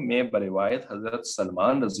حاکم میں بروایت حضرت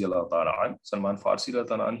سلمان رضی اللہ تعالیٰ عنہ، سلمان فارسی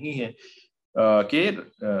رضی اللہ عنہ ہی ہے، کہ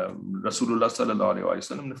رسول اللہ صلی اللہ علیہ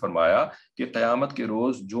وسلم نے فرمایا کہ قیامت کے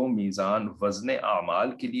روز جو میزان وزن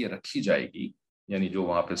اعمال کے لیے رکھی جائے گی، یعنی جو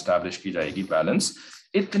وہاں پہ اسٹیبلش کی جائے گی بیلنس،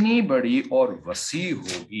 اتنی بڑی اور وسیع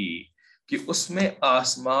ہوگی کہ اس میں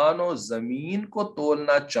آسمان و زمین کو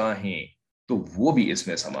تولنا چاہیں تو وہ بھی اس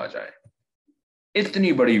میں سما جائے.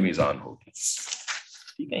 اتنی بڑی میزان ہوگی.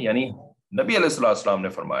 ٹھیک ہے. یعنی نبی علیہ السلام نے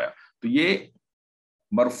فرمایا. تو یہ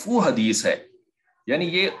مرفوع حدیث ہے.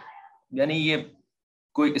 یعنی یہ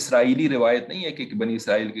کوئی اسرائیلی روایت نہیں ہے کہ بنی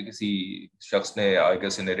اسرائیل کے کسی شخص نے آگے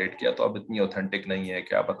سے نریٹ کیا تو اب اتنی اوتھینٹک نہیں ہے،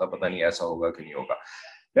 کیا پتہ نہیں ایسا ہوگا کہ نہیں ہوگا.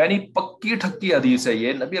 یعنی پکی ٹھکی حدیث ہے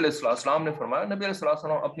یہ. نبی علیہ السلام نے فرمایا. نبی علیہ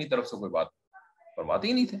السلام اپنی طرف سے کوئی بات فرماتے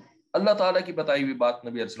ہی نہیں تھے، اللہ تعالیٰ کی بتائی ہوئی بات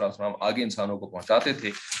نبی علیہ السلام آگے انسانوں کو پہنچاتے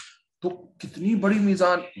تھے. تو کتنی بڑی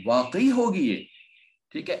میزان واقعی ہوگی یہ.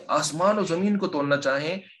 ٹھیک ہے. آسمان و زمین کو تولنا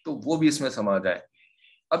چاہیں تو وہ بھی اس میں سما جائے.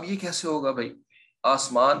 اب یہ کیسے ہوگا بھائی؟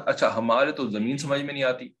 آسمان، اچھا ہمارے تو زمین سمجھ میں نہیں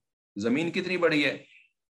آتی. زمین کتنی بڑی ہے؟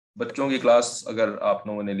 بچوں کی کلاس اگر آپ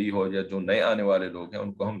لوگوں نے لی ہو، یا جو نئے آنے والے لوگ ہیں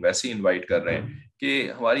ان کو ہم ویسے ہی انوائٹ کر رہے ہیں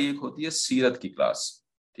کہ ہماری ایک ہوتی ہے سیرت کی کلاس.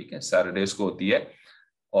 ٹھیک ہے. سیٹرڈیز کو ہوتی ہے،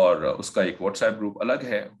 اور اس کا ایک واٹس ایپ گروپ الگ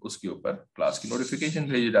ہے، اس کے اوپر کلاس کی نوٹیفیکیشن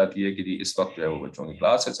بھیجی جاتی ہے کہ جی اس وقت جو ہے وہ بچوں کی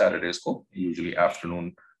کلاس ہے سیٹرڈیز کو، usually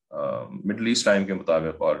afternoon Middle East time کے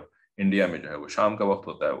مطابق، اور انڈیا میں جو ہے وہ شام کا وقت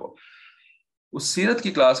ہوتا ہے. وہ اس سیرت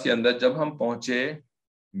کی کلاس کے اندر جب ہم پہنچے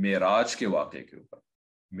معراج کے واقعے کے اوپر،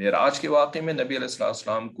 معراج کے واقعے میں نبی علیہ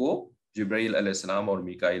السلام کو جبرائیل علیہ السلام اور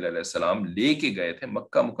میکائیل علیہ السلام لے کے گئے تھے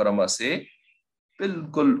مکہ مکرمہ سے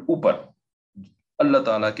بالکل اوپر، اللہ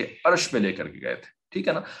تعالیٰ کے عرش پہ لے کر کے گئے تھے. ٹھیک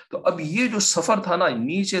ہے نا. تو اب یہ جو سفر تھا نا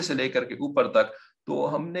نیچے سے لے کر کے اوپر تک،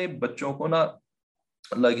 تو ہم نے بچوں کو نا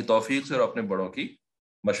اللہ کی توفیق سے اور اپنے بڑوں کی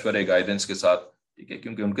مشورے گائیڈنس کے ساتھ، ٹھیک ہے،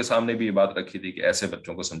 کیونکہ ان کے سامنے بھی یہ بات رکھی تھی کہ ایسے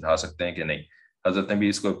بچوں کو سمجھا سکتے ہیں کہ نہیں، حضرت نے بھی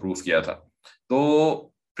اس کو اپروو کیا تھا. تو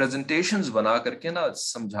پریزنٹیشنز بنا کر کے نا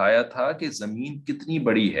سمجھایا تھا کہ زمین کتنی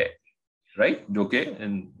بڑی ہے، رائٹ، جو کہ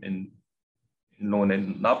ان لوگوں نے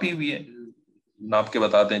ناپی ہوئی ہے. ناپ کے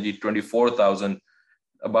بتاتے ہیں جی 24,000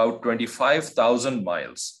 about 25,000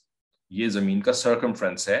 miles یہ زمین کا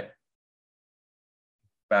سرکمفرنس ہے،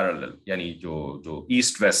 پیرالل، یعنی جو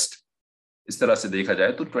ایسٹ ویسٹ اس طرح سے دیکھا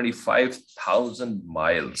جائے تو 25,000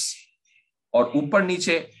 miles، اور اوپر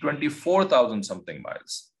نیچے 24,000 something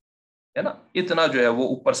miles، ہے نا. اتنا جو ہے وہ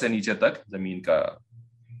اوپر سے نیچے تک زمین کا،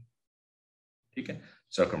 ٹھیک ہے،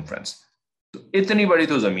 سرکمفرنس. تو اتنی بڑی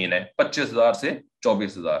تو زمین ہے، 25,000 سے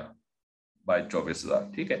 24,000 بائی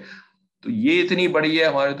 24,000. ٹھیک ہے. تو یہ اتنی بڑی ہے،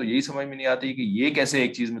 ہمارے تو یہی سمجھ میں نہیں آتی کہ یہ کیسے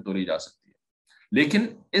ایک چیز میں تولی جا سکتی ہے. لیکن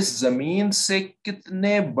اس زمین سے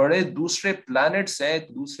کتنے بڑے دوسرے پلانٹس ہیں،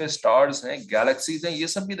 دوسرے سٹارز ہیں، گیلیکسیز ہیں، یہ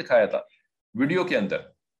سب بھی دکھایا تھا ویڈیو کے اندر.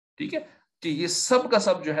 ٹھیک ہے. کہ یہ سب کا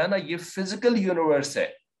سب جو ہے نا یہ فزیکل یونیورس ہے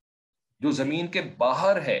جو زمین کے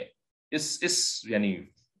باہر ہے، اس یعنی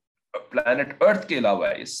پلانٹ ارتھ کے علاوہ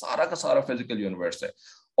ہے، یہ سارا کا سارا فزیکل یونیورس ہے.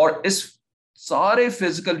 اور اس سارے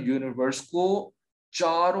فزیکل یونیورس کو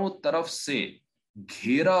چاروں طرف سے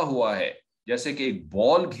گھیرا ہوا ہے، جیسے کہ ایک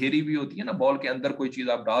بال گھیری ہوئی ہوتی ہے نا، بال کے اندر کوئی چیز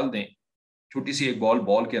آپ ڈال دیں، چھوٹی سی ایک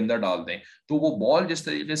بال کے اندر ڈال دیں تو وہ بال جس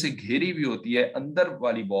طریقے سے گھیری ہوئی ہوتی ہے، اندر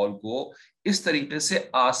والی بال کو اس طریقے سے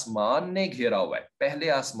آسمان نے گھیرا ہوا ہے، پہلے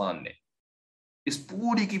آسمان نے اس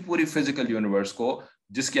پوری کی پوری فزیکل یونیورس کو،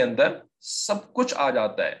 جس کے اندر سب کچھ آ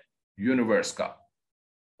جاتا ہے یونیورس کا،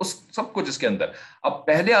 اس سب کچھ اس کے اندر، اب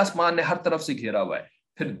پہلے آسمان نے ہر طرف سے گھیرا ہوا ہے،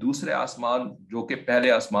 پھر دوسرے آسمان جو کہ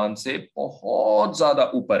پہلے آسمان سے بہت زیادہ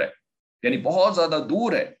اوپر ہے، یعنی بہت زیادہ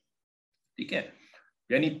دور ہے، ٹھیک ہے،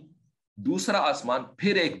 یعنی دوسرا آسمان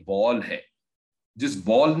پھر ایک بال ہے جس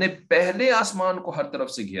بال نے پہلے آسمان کو ہر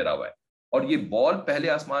طرف سے گھیرا ہوا ہے، اور یہ بال پہلے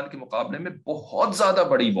آسمان کے مقابلے میں بہت زیادہ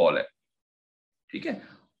بڑی بال ہے، ٹھیک ہے،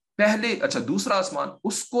 پہلے اچھا دوسرا آسمان،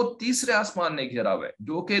 اس کو تیسرے آسمان نے گھیرا ہوا ہے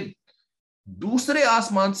جو کہ دوسرے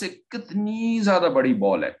آسمان سے کتنی زیادہ بڑی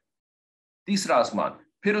بال ہے، تیسرا آسمان،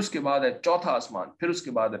 پھر اس کے بعد ہے چوتھا آسمان، پھر اس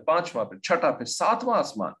کے بعد ہے پانچواں، پھر چھٹا، پھر ساتواں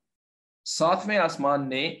آسمان، ساتویں آسمان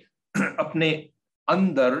نے اپنے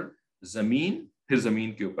اندر زمین، پھر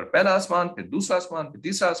زمین کے اوپر پہلا آسمان، پھر دوسرا آسمان، پھر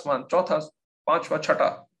تیسرا آسمان، چوتھا، پانچواں، چھٹا،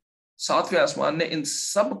 ساتویں آسمان نے ان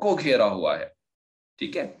سب کو گھیرا ہوا ہے،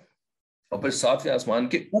 ٹھیک ہے، اور پھر ساتویں آسمان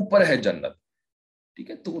کے اوپر ہے جنت، ٹھیک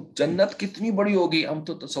ہے، تو جنت کتنی بڑی ہوگی ہم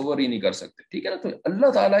تو تصور ہی نہیں کر سکتے، ٹھیک ہے نا، تو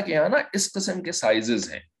اللہ تعالیٰ کے یہاں نا اس قسم کے سائزز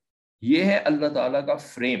ہیں، یہ ہے اللہ تعالیٰ کا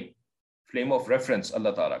فریم آف ریفرنس اللہ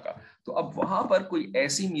تعالیٰ کا، تو اب وہاں پر کوئی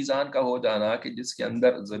ایسی میزان کا ہو جانا کہ جس کے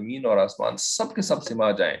اندر زمین اور آسمان سب کے سب سما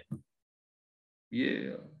جائیں، یہ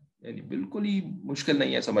یعنی بالکل ہی مشکل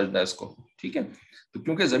نہیں ہے سمجھنا اس کو، ٹھیک ہے، تو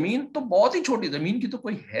کیونکہ زمین تو بہت ہی چھوٹی، زمین کی تو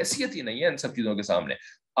کوئی حیثیت ہی نہیں ہے ان سب چیزوں کے سامنے،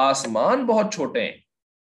 آسمان بہت چھوٹے ہیں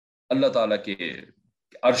اللہ تعالیٰ کے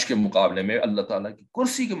عرش کے مقابلے میں، اللہ تعالیٰ کی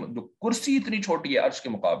کرسی کے جو کرسی اتنی چھوٹی ہے عرش کے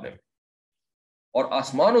مقابلے میں، اور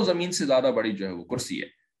آسمان و زمین سے زیادہ بڑی جو ہے وہ کرسی ہے،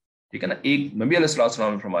 ٹھیک ہے نا، ایک نبی علیہ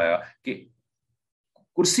السلام نے فرمایا کہ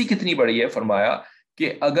کرسی کتنی بڑی ہے، فرمایا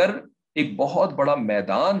کہ اگر ایک بہت بڑا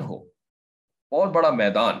میدان ہو، بہت بڑا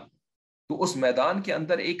میدان، تو اس میدان کے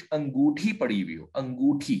اندر ایک انگوٹھی پڑی ہوئی ہو،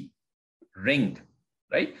 انگوٹھی، رنگ،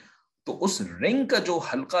 رائٹ، تو اس رنگ کا جو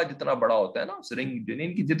حلقہ جتنا بڑا ہوتا ہے نا، اس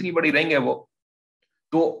رنگ کی جتنی بڑی رنگ ہے وہ،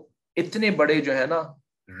 تو اتنے بڑے جو ہے نا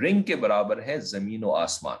رنگ کے برابر ہے زمین و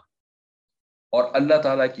آسمان، اور اللہ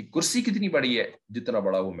تعالیٰ کی کرسی کتنی بڑی ہے، جتنا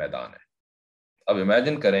بڑا وہ میدان ہے، اب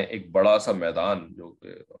امیجن کریں ایک بڑا سا میدان جو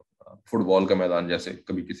فٹ بال کا میدان جیسے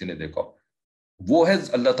کبھی کسی نے دیکھا، وہ ہے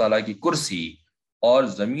اللہ تعالیٰ کی کرسی، اور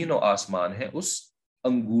زمین و آسمان ہے اس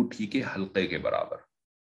انگوٹھی کے حلقے کے برابر،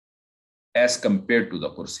 ایز کمپیئر ٹو دا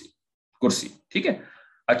کرسی، ٹھیک ہے،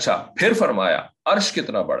 اچھا پھر فرمایا عرش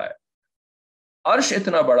کتنا بڑا ہے، عرش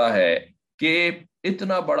اتنا بڑا ہے کہ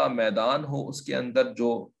اتنا بڑا میدان ہو، اس کے اندر جو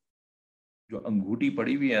انگوٹھی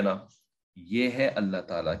پڑی ہوئی ہے نا، یہ ہے اللہ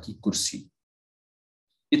تعالیٰ کی کرسی،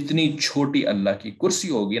 اتنی چھوٹی اللہ کی کرسی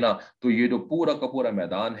ہوگی نا، تو یہ جو پورا کا پورا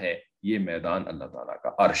میدان ہے، یہ میدان اللہ تعالیٰ کا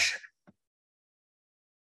عرش ہے،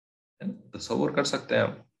 تصور کر سکتے ہیں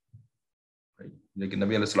ہم، لیکن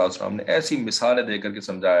نبی علیہ السلام نے ایسی مثالیں دے کر کے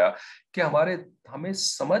سمجھایا کہ ہمیں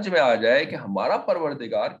سمجھ میں آ جائے کہ ہمارا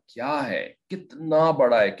پروردگار کیا ہے، کتنا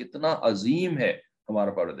بڑا ہے، کتنا عظیم ہے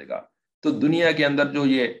ہمارا پروردگار، تو دنیا کے اندر جو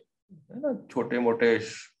یہ ہے نا چھوٹے موٹے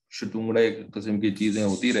شتونگڑے قسم کی چیزیں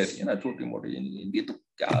ہوتی رہتی ہیں نا، چھوٹی موٹی، یہ تو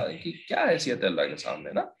کیا حیثیت ہے اللہ کے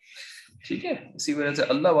سامنے نا، ٹھیک ہے، اسی وجہ سے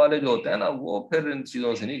اللہ والے جو ہوتے ہیں نا، وہ پھر ان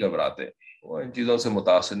چیزوں سے نہیں گھبراتے، وہ ان چیزوں سے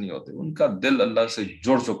متاثر نہیں ہوتے، ان کا دل اللہ سے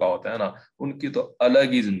جڑ چکا ہوتا ہے نا، ان کی تو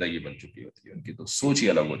الگ ہی زندگی بن چکی ہوتی ہے، ان کی تو سوچ ہی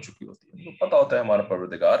الگ ہو چکی ہوتی ہے، ان کو پتا ہوتا ہے ہمارا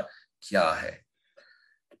پروردگار کیا ہے،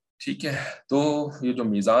 ٹھیک ہے، تو یہ جو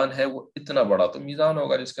میزان ہے وہ اتنا بڑا تو میزان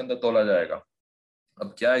ہوگا جس کے اندر تولا جائے گا،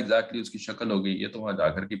 اب کیا ایگزیکٹلی اس کی شکل ہوگی یہ تو وہاں جا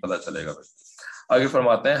کر کے پتہ چلے گا۔ آگے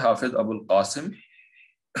فرماتے ہیں حافظ ابو القاسم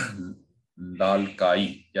لالکائی،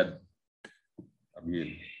 یا اب یہ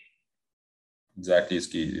ایگزیکٹلی اس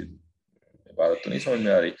کی عبارت تو نہیں سمجھ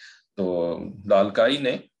میں آ رہی، تو لالکائی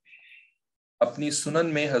نے اپنی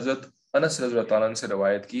سنن میں حضرت انس رضی اللہ عنہ سے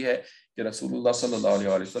روایت کی ہے کہ رسول اللہ صلی اللہ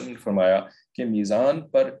علیہ وسلم نے فرمایا کہ میزان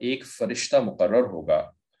پر ایک فرشتہ مقرر ہوگا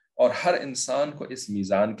اور ہر انسان کو اس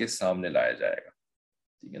میزان کے سامنے لایا جائے گا،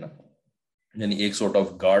 ٹھیک ہے نا، یعنی ایک سورٹ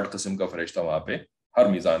آف گارڈ قسم کا فرشتہ وہاں پہ ہر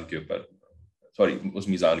میزان کے اوپر، اس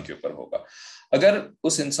میزان کے اوپر ہوگا، اگر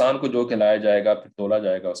اس انسان کو جو کہ لایا جائے گا، پھر تولا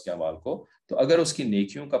جائے گا اس کے اعمال کو، تو اگر اس کی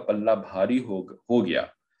نیکیوں کا پلہ بھاری ہو گیا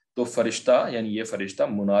تو فرشتہ، یعنی یہ فرشتہ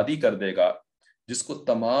منادی کر دے گا جس کو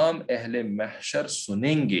تمام اہل محشر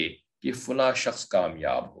سنیں گے کہ فلاں شخص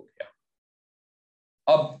کامیاب ہو گیا،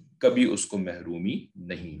 اب کبھی اس کو محرومی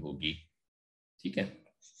نہیں ہوگی، ٹھیک ہے،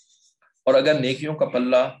 اور اگر نیکیوں کا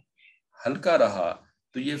پلہ ہلکا رہا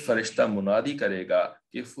تو یہ فرشتہ منادی کرے گا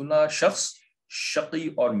کہ فلاں شخص شقی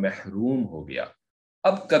اور محروم ہو گیا،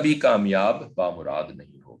 اب کبھی کامیاب بامراد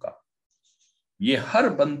نہیں ہوگا۔ یہ ہر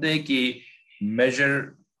بندے کی میجر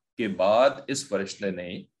کے بعد اس فرشتے نے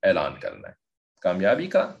اعلان کرنا ہے، کامیابی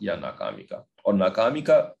کا یا ناکامی کا، اور ناکامی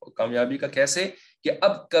کا کامیابی کا کیسے کہ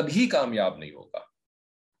اب کبھی کامیاب نہیں ہوگا،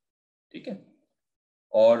 ٹھیک ہے۔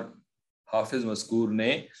 اور حافظ مذکور نے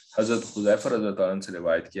حضرت حذیفہ رضی اللہ عنہ سے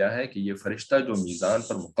روایت کیا ہے کہ یہ فرشتہ جو میزان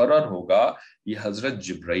پر مقرر ہوگا یہ حضرت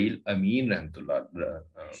جبرائیل امین رحمۃ اللہ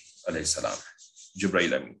علیہ السلام ہے۔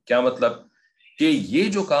 جبرائیل امین کیا مطلب کہ یہ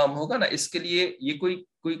جو کام ہوگا نا، اس کے لیے یہ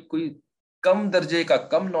کوئی کم درجے کا،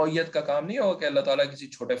 کم نوعیت کا کام نہیں ہوگا کہ اللہ تعالیٰ کسی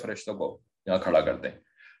چھوٹے فرشتوں کو یہاں کھڑا کر دیں،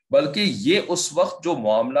 بلکہ یہ اس وقت جو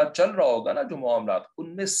معاملہ چل رہا ہوگا نا، جو معاملات،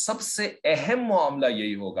 ان میں سب سے اہم معاملہ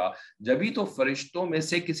یہی ہوگا۔ جبھی تو فرشتوں میں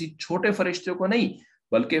سے کسی چھوٹے فرشتے کو نہیں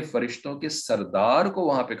بلکہ فرشتوں کے سردار کو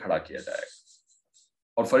وہاں پہ کھڑا کیا جائے گا،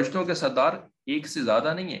 اور فرشتوں کے سردار ایک سے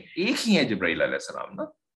زیادہ نہیں ہے، ایک ہی ہے جبرائیل علیہ السلام نا۔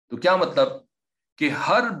 تو کیا مطلب کہ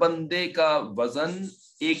ہر بندے کا وزن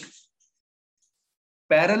ایک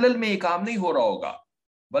پیرلل میں ایک کام نہیں ہو رہا ہوگا،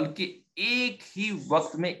 بلکہ ایک ہی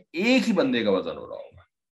وقت میں ایک ہی بندے کا وزن ہو رہا ہوگا۔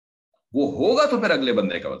 وہ ہوگا تو پھر اگلے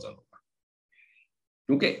بندے کا وزن ہوگا،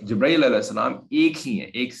 کیونکہ جبرائیل علیہ السلام ایک ہی ہے،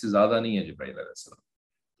 ایک سے زیادہ نہیں ہے جبرائیل علیہ السلام،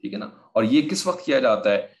 ٹھیک ہے نا۔ اور یہ کس وقت کیا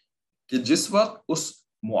جاتا ہے کہ جس وقت اس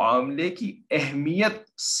معاملے کی اہمیت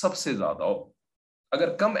سب سے زیادہ ہو۔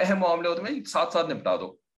 اگر کم اہم معاملے ہو تو میں ساتھ ساتھ نپٹا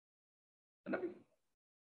دو، ہے نا،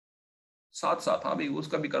 ساتھ ساتھ، ہاں بھائی اس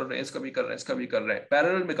کا بھی کر رہے ہیں، اس کا بھی کر رہے ہیں، اس کا بھی کر رہے ہیں،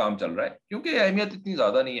 پیرلل میں کام چل رہا ہے، کیونکہ اہمیت اتنی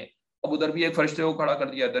زیادہ نہیں ہے۔ اب ادھر بھی ایک فرشتے کو کھڑا کر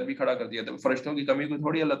دیا، ادھر بھی کھڑا کر دیا، تو فرشتوں کی کمی کوئی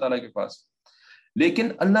تھوڑی اللہ تعالیٰ کے پاس۔ لیکن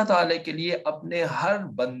اللہ تعالیٰ کے لیے اپنے ہر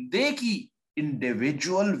بندے کی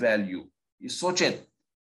انڈیویجول ویلیو، یہ سوچیں،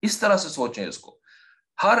 اس طرح سے سوچیں اس کو،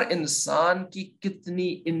 ہر انسان کی کتنی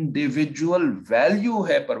انڈیویجول ویلیو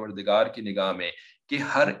ہے پروردگار کی نگاہ میں، کہ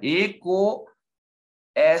ہر ایک کو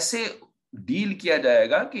ایسے ڈیل کیا جائے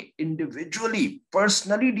گا کہ انڈیویجولی،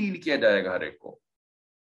 پرسنلی ڈیل کیا جائے گا ہر ایک کو،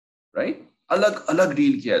 رائٹ، الگ الگ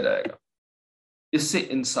ڈیل کیا جائے گا۔ اس سے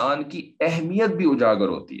انسان کی اہمیت بھی اجاگر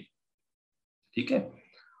ہوتی ہے، ٹھیک ہے۔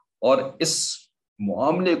 اور اس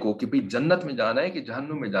معاملے کو کہ بھئی جنت میں جانا ہے کہ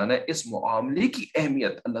جہنم میں جانا ہے، اس معاملے کی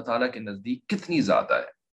اہمیت اللہ تعالیٰ کے نزدیک کتنی زیادہ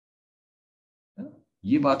ہے،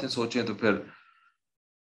 یہ باتیں سوچیں تو پھر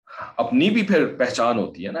اپنی بھی پھر پہچان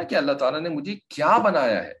ہوتی ہے نا کہ اللہ تعالیٰ نے مجھے کیا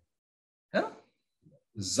بنایا ہے نا،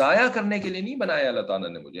 ضائع کرنے کے لیے نہیں بنایا اللہ تعالیٰ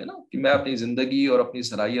نے مجھے نا، کہ میں اپنی زندگی اور اپنی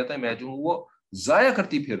صلاحیتیں میں جو ہوں وہ ضائع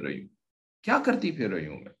کرتی پھر رہی ہوں۔ کیا کرتی پھر رہی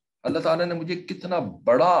ہوں میں؟ اللہ تعالیٰ نے مجھے کتنا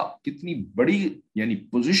بڑا، کتنی بڑی یعنی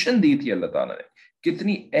پوزیشن دی تھی، اللہ تعالیٰ نے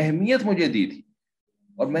کتنی اہمیت مجھے دی تھی،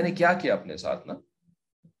 اور میں نے کیا کیا اپنے ساتھ نا،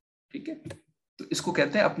 ٹھیک ہے۔ تو اس کو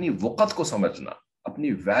کہتے ہیں اپنی وقت کو سمجھنا،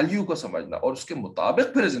 اپنی ویلیو کو سمجھنا، اور اس کے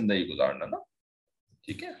مطابق پھر زندگی گزارنا نا،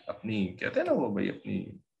 ٹھیک ہے۔ اپنی کہتے ہیں نا وہ بھائی اپنی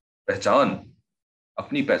پہچان،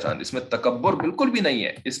 اپنی پہچان، اس میں تکبر بالکل بھی نہیں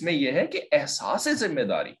ہے، اس میں یہ ہے کہ احساس ذمہ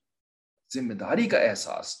داری، ذمہ داری کا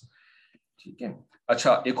احساس، ٹھیک ہے۔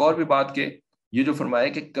 اچھا، ایک اور بھی بات کہ یہ جو فرمایا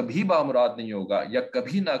کہ کبھی بامراد نہیں ہوگا یا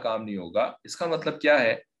کبھی ناکام نہیں ہوگا، اس کا مطلب کیا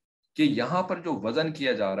ہے کہ یہاں پر جو وزن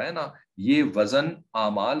کیا جا رہا ہے نا، یہ وزن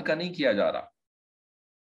اعمال کا نہیں کیا جا رہا،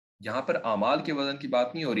 یہاں پر اعمال کے وزن کی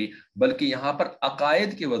بات نہیں ہو رہی، بلکہ یہاں پر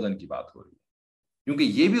عقائد کے وزن کی بات ہو رہی ہے، کیونکہ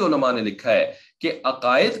یہ بھی علماء نے لکھا ہے کہ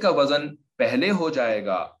عقائد کا وزن پہلے ہو جائے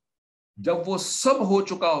گا جب وہ سب ہو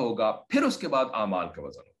چکا ہوگا، پھر اس کے بعد اعمال کا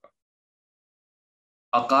وزن ہوگا۔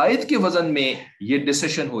 عقائد کے وزن میں یہ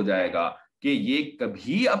ڈیسیشن ہو جائے گا کہ یہ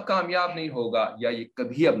کبھی اب کامیاب نہیں ہوگا یا یہ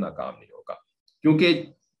کبھی اب ناکام نہیں ہوگا، کیونکہ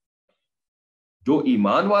جو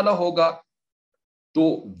ایمان والا ہوگا تو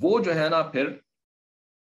وہ جو ہے نا پھر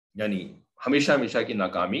یعنی ہمیشہ ہمیشہ کی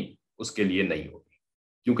ناکامی اس کے لیے نہیں ہوگی،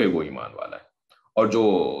 کیونکہ وہ ایمان والا ہے، اور جو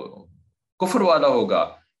کفر والا ہوگا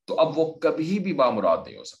تو اب وہ کبھی بھی بامراد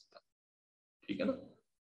نہیں ہو سکتا، ٹھیک ہے نا۔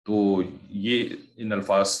 تو یہ ان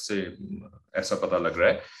الفاظ سے ایسا پتہ لگ رہا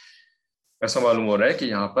ہے، ایسا معلوم ہو رہا ہے کہ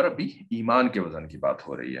یہاں پر ابھی ایمان کے وزن کی بات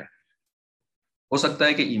ہو رہی ہے۔ ہو سکتا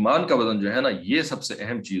ہے کہ ایمان کا وزن جو ہے نا یہ سب سے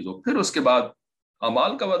اہم چیز ہو، پھر اس کے بعد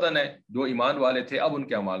اعمال کا وزن ہے، جو ایمان والے تھے اب ان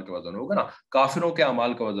کے اعمال کا وزن ہوگا نا، کافروں کے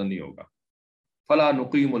اعمال کا وزن نہیں ہوگا۔ فلا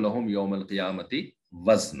نقیم لهم یوم القیامت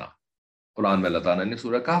وزنا، قرآن میں اللہ تعالیٰ نے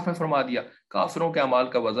سورہ کہف میں فرما دیا کافروں کے اعمال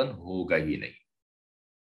کا وزن ہوگا ہی نہیں،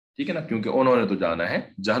 ٹھیک ہے نا، کیونکہ انہوں نے تو جانا ہے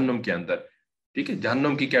جہنم کے اندر، ٹھیک ہے۔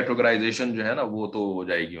 جہنم کی کیٹیگرائزیشن جو ہے نا وہ تو ہو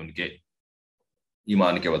جائے گی ان کے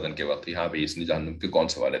ایمان کے وزن کے وقت، یہاں پہ اس نے جہنم کے کون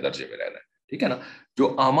سے والے درجے میں رہنا ہے، ٹھیک ہے نا۔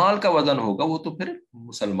 جو اعمال کا وزن ہوگا وہ تو پھر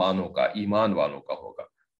مسلمانوں کا، ایمان والوں کا ہوگا،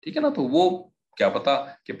 ٹھیک ہے نا۔ تو وہ کیا پتا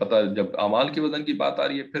کہ جب اعمال کے وزن کی بات آ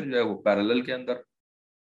رہی ہے، پھر جو ہے وہ پیرلل کے اندر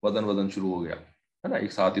وزن شروع ہو گیا، ہے نا,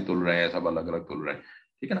 ایک ساتھ ہی تل رہے ہیں, سب الگ الگ تل رہے ہیں,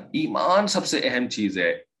 ٹھیک ہے نا. ایمان سب سے اہم چیز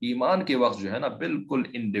ہے. ایمان کے وقت جو ہے نا بالکل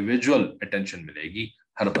انڈیویجول اٹینشن ملے گی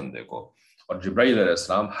ہر بندے کو, اور جبرائیل علیہ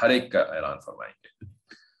السلام ہر ایک کا اعلان فرمائیں گے.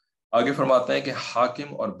 آگے فرماتے ہیں کہ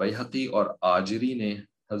حاکم اور بیہقی اور آجری نے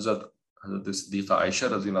حضرت صدیقہ عائشہ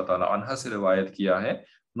رضی اللہ تعالی عنہا سے روایت کیا ہے,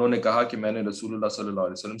 انہوں نے کہا کہ میں نے رسول اللہ صلی اللہ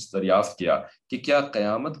علیہ وسلم سے دریافت کیا کہ کیا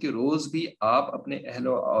قیامت کے روز بھی آپ اپنے اہل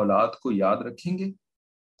و اولاد کو یاد رکھیں گے؟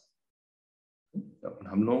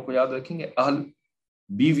 ہم لوگوں کو یاد رکھیں گے. اہل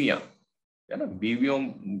بیویاں ہے نا,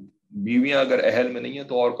 بیویاں اگر اہل میں نہیں ہے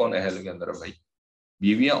تو اور کون اہل کے اندر ہے بھائی؟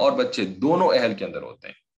 بیویاں اور بچے دونوں اہل کے اندر ہوتے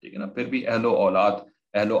ہیں, ٹھیک ہے نا. پھر بھی اہل و اولاد,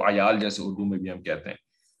 اہل و عیال جیسے اردو میں بھی ہم کہتے ہیں,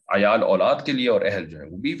 عیال اولاد کے لیے اور اہل جو ہے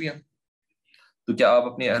وہ بیویاں. تو کیا آپ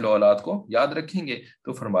اپنے اہل و اولاد کو یاد رکھیں گے؟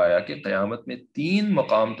 تو فرمایا کہ قیامت میں 3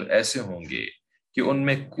 مقام تو ایسے ہوں گے کہ ان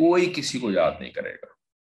میں کوئی کسی کو یاد نہیں کرے گا.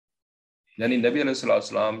 یعنی نبی علیہ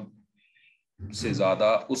السلام سے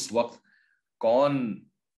زیادہ اس وقت کون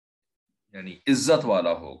یعنی عزت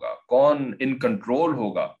والا ہوگا, کون ان کنٹرول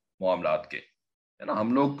ہوگا معاملات کے, ہے نا.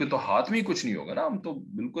 ہم لوگ کے تو ہاتھ میں ہی کچھ نہیں ہوگا نا, ہم تو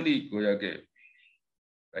بالکل ہی گویا کہ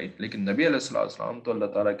رائٹ. لیکن نبی علیہ السلام تو اللہ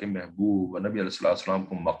تعالیٰ کے محبوب, نبی علیہ السلام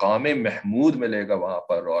کو مقام محمود ملے گا وہاں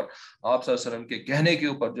پر, اور آپ صلی اللہ علیہ وسلم کے کہنے کے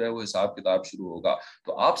اوپر جو ہے وہ حساب کتاب شروع ہوگا.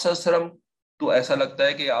 تو آپ صلی اللہ علیہ وسلم تو ایسا لگتا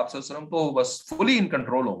ہے کہ آپ صلی اللہ علیہ وسلم تو بس فلی ان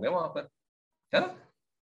کنٹرول ہوں گے وہاں پر, ہے نا.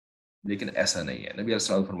 لیکن ایسا نہیں ہے. نبی علیہ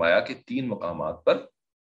السلام نے فرمایا کہ 3 مقامات پر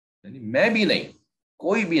یعنی میں بھی نہیں,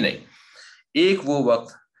 کوئی بھی نہیں. ایک وہ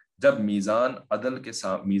وقت جب میزان عدل کے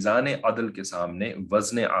سامنے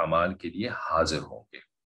وزن اعمال کے لیے حاضر ہوں گے.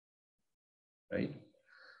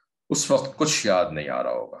 اس وقت کچھ یاد نہیں آ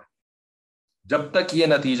رہا ہوگا جب تک یہ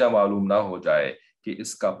نتیجہ معلوم نہ ہو جائے کہ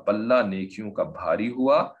اس کا پلہ نیکیوں کا بھاری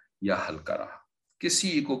ہوا یا ہلکا رہا.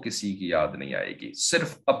 کسی کو کسی کی یاد نہیں آئے گی,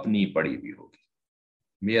 صرف اپنی پڑی ہوئی ہوگی.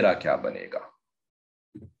 میرا کیا بنے گا,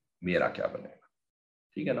 میرا کیا بنے گا,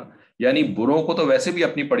 ٹھیک ہے نا. یعنی بروں کو تو ویسے بھی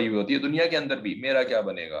اپنی پڑی ہوئی ہوتی ہے دنیا کے اندر بھی, میرا کیا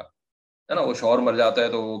بنے گا, ہے نا. وہ شوہر مر جاتا ہے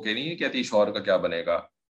تو وہ نہیں کہتی شوہر کا کیا بنے گا,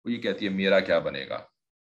 وہ یہ کہتی ہے میرا کیا بنے گا,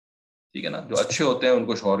 ٹھیک ہے نا. جو اچھے ہوتے ہیں ان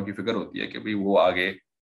کو شوہر کی فکر ہوتی ہے کہ بھئی وہ آگے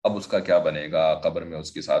اب اس کا کیا بنے گا, قبر میں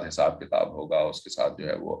اس کے ساتھ حساب کتاب ہوگا, اس کے ساتھ جو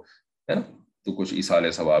ہے وہ, ہے نا, تو کچھ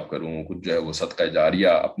ایصال ثواب کروں, کچھ جو ہے وہ صدقہ جاریہ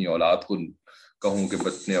اپنی اولاد کو کہوں کہ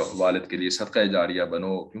اپنے والد کے لیے صدقہ جاریہ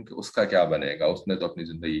بنو, کیونکہ اس کا کیا بنے گا, اس نے تو اپنی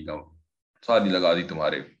زندگی کا ساری لگا دی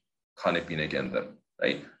تمہارے کھانے پینے کے اندر,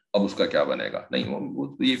 رائٹ. اب اس کا کیا بنے گا, نہیں, وہ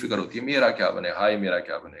تو یہ فکر ہوتی ہے میرا کیا بنے, ہائے میرا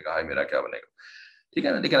کیا بنے گا, ہائے میرا کیا بنے گا, ٹھیک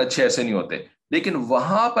ہے نا. لیکن اچھے ایسے نہیں ہوتے. لیکن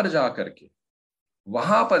وہاں پر جا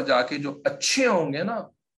کے جو اچھے ہوں گے نا,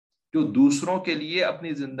 جو دوسروں کے لیے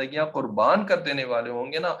اپنی زندگیاں قربان کر دینے والے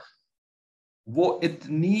ہوں گے نا, وہ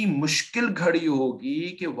اتنی مشکل گھڑی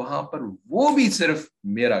ہوگی کہ وہاں پر وہ بھی صرف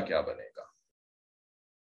میرا کیا بنے گا,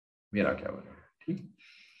 میرا کیا بنے گا, ٹھیک.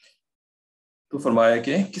 تو فرمایا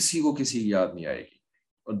کہ کسی کو کسی کی یاد نہیں آئے گی.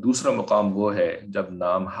 اور دوسرا مقام وہ ہے جب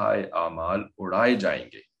نامہائے اعمال اڑائے جائیں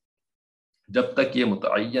گے, جب تک یہ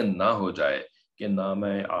متعین نہ ہو جائے کہ نامہ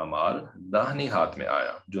اعمال داہنی ہاتھ میں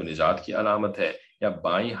آیا, جو نجات کی علامت ہے, یا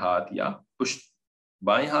بائیں ہاتھ یا پشت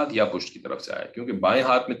کی طرف سے آیا. کیونکہ بائیں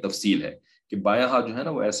ہاتھ میں تفصیل ہے کہ بائیں ہاتھ جو ہے نا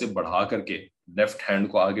وہ ایسے بڑھا کر کے, لیفٹ ہینڈ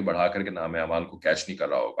کو آگے بڑھا کر کے نامہ اعمال کو کیچ نہیں کر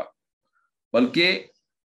رہا ہوگا, بلکہ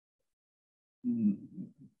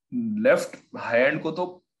لیفٹ ہینڈ کو تو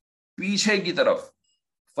پیچھے کی طرف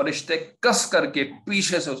فرشتے کس کر کے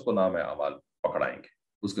پیچھے سے اس کو نامہ اعمال پکڑائیں گے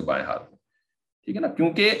اس کے بائیں ہاتھ میں, ٹھیک ہے نا.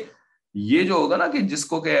 کیونکہ یہ جو ہوگا نا کہ جس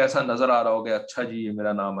کو کہ ایسا نظر آ رہا ہوگا, اچھا جی یہ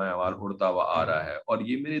میرا نامہ اعمال اڑتا ہوا آ رہا ہے, اور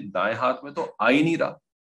یہ میرے دائیں ہاتھ میں تو آ ہی نہیں رہا.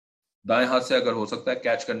 دائیں ہاتھ سے اگر ہو سکتا ہے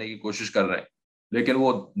کیچ کرنے کی کوشش کر رہے ہیں, لیکن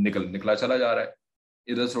وہ نکلا چلا جا رہا ہے,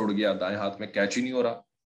 ادھر سے اڑ گیا, دائیں ہاتھ میں کیچ ہی نہیں ہو رہا.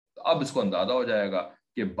 تو اب اس کو اندازہ ہو جائے گا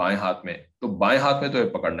کہ بائیں ہاتھ میں تو یہ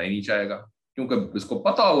پکڑنا ہی نہیں چاہے گا, کیونکہ اس کو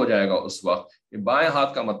پتا ہو جائے گا اس وقت کہ بائیں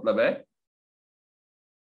ہاتھ کا مطلب ہے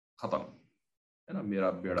ختم, ہے نا, میرا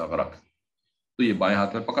بیڑا غرق. تو یہ بائیں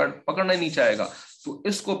ہاتھ میں پکڑنا ہی نہیں چاہے گا. تو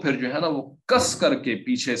اس کو پھر جو ہے نا وہ کس کر کے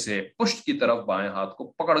پیچھے سے پشت کی طرف بائیں ہاتھ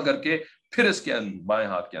کو پکڑ کر کے پھر اس کے بائیں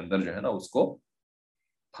ہاتھ کے اندر جو ہے نا اس کو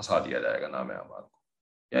پھنسا دیا جائے گا نامہ اعمال کو.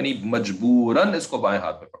 یعنی مجبوراً اس کو بائیں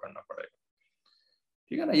ہاتھ میں پکڑنا پڑے گا,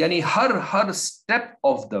 ٹھیک ہے نا. یعنی ہر اسٹیپ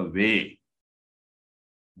آف دا وے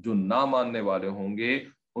جو نہ ماننے والے ہوں گے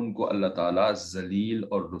ان کو اللہ تعالیٰ ذلیل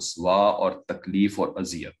اور رسوا اور تکلیف اور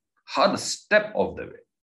اذیت ہر اسٹیپ آف دا وے.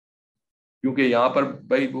 کیونکہ یہاں پر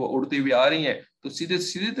بھائی وہ اڑتی ہوئی آ رہی ہیں تو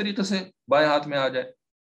سیدھے طریقے سے بائیں ہاتھ میں آ جائے,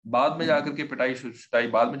 بعد میں جا کر کے پٹائی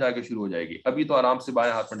بعد میں جا کے شروع ہو جائے گی, ابھی تو آرام سے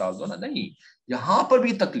بائیں ہاتھ میں ڈال دو نا. نہیں, یہاں پر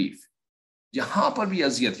بھی تکلیف, یہاں پر بھی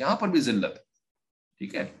اذیت, یہاں پر بھی ذلت,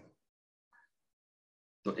 ٹھیک ہے.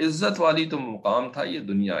 تو عزت والی تو مقام تھا یہ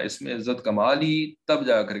دنیا، اس میں عزت کما لی تب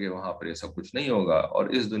جا کر کے وہاں پر یہ سب کچھ نہیں ہوگا، اور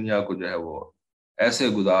اس دنیا کو جو ہے وہ ایسے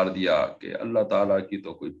گزار دیا کہ اللہ تعالیٰ کی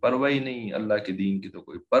تو کوئی پرواہ ہی نہیں، اللہ کے دین کی تو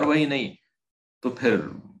کوئی پرواہ ہی نہیں، تو پھر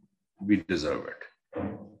وی ڈیزرو اٹ.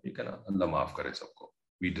 ٹھیک ہے نا، اللہ معاف کرے سب کو،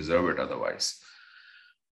 وی ڈیزرو اٹ ادروائز.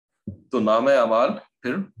 تو نام اعمال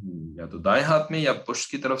پھر یا تو دائیں ہاتھ میں یا پشت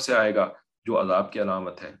کی طرف سے آئے گا، جو عذاب کی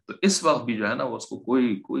علامت ہے. تو اس وقت بھی جو ہے نا وہ اس کو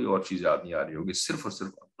کوئی اور چیز یاد نہیں آ رہی ہوگی، صرف اور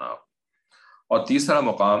صرف اپنا آپ. اور تیسرا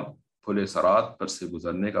مقام پھلے سرات پر سے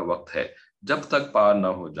گزرنے کا وقت ہے، جب تک پار نہ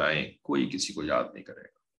ہو جائیں کوئی کسی کو یاد نہیں کرے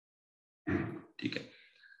گا. ٹھیک ہے.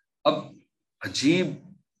 اب عجیب،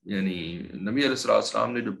 یعنی نبی علیہ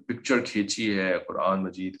السلام نے جو پکچر کھینچی ہے قرآن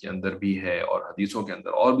مجید کے اندر بھی ہے اور حدیثوں کے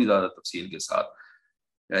اندر اور بھی زیادہ تفصیل کے ساتھ،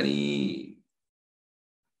 یعنی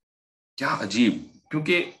کیا عجیب.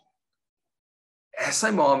 کیونکہ ایسے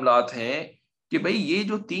معاملات ہیں کہ بھئی یہ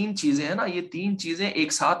جو تین چیزیں ہیں نا، یہ تین چیزیں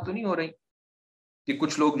ایک ساتھ تو نہیں ہو رہی کہ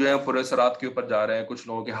کچھ لوگ جو ہے پورے سرات کے اوپر جا رہے ہیں، کچھ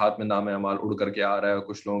لوگوں کے ہاتھ میں نام اعمال اڑ کر کے آ رہا ہے،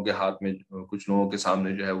 کچھ لوگوں کے ہاتھ میں، کچھ لوگوں کے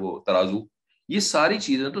سامنے جو ہے وہ ترازو. یہ ساری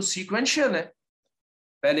چیزیں تو سیکوینشل ہے.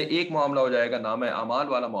 پہلے ایک معاملہ ہو جائے گا، نام اعمال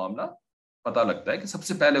والا معاملہ پتہ لگتا ہے کہ سب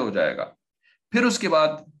سے پہلے ہو جائے گا، پھر اس کے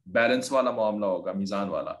بعد بیلنس والا معاملہ ہوگا، میزان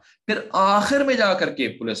والا، پھر آخر میں جا کر کے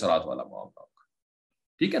پورے سرات والا معاملہ ہوگا.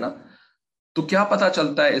 ٹھیک ہے نا. تو کیا پتہ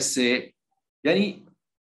چلتا ہے اس سے، یعنی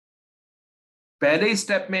پہلے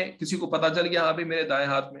اسٹیپ میں کسی کو پتا چل گیا ہاں بھی میرے دائیں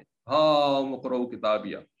ہاتھ میں، ہاں مقرؤ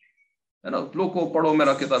کتابیہ ہے نا، لوگوں کو پڑھو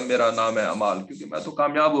میرا کتاب، میرا نام ہے اعمال، کیونکہ میں تو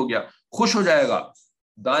کامیاب ہو گیا، خوش ہو جائے گا،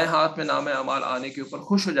 دائیں ہاتھ میں نام اعمال آنے کے اوپر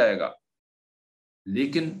خوش ہو جائے گا.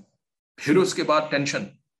 لیکن پھر اس کے بعد ٹینشن،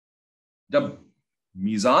 جب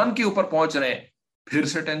میزان کے اوپر پہنچ رہے ہیں پھر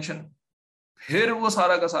سے ٹینشن، پھر وہ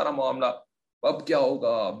سارا کا سارا معاملہ، اب کیا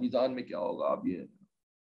ہوگا، میزان میں کیا ہوگا، اب یہ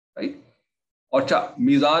رائٹ. اور اچھا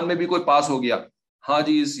میزان میں بھی کوئی پاس ہو گیا، ہاں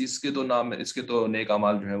جی اس کے تو نام، اس کے تو نیک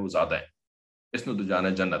اعمال جو ہے وہ زیادہ ہیں، اس نے تو جانا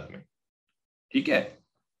ہے جنت میں. ٹھیک ہے.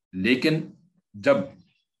 لیکن جب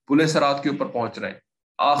پلے سرات کے اوپر پہنچ رہے ہیں،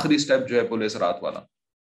 آخری سٹیپ جو ہے پلے سرات والا،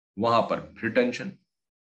 وہاں پر پھر ٹینشن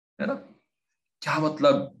ہے نا. کیا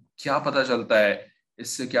مطلب، کیا پتہ چلتا ہے اس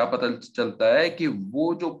سے؟ کیا پتہ چلتا ہے کہ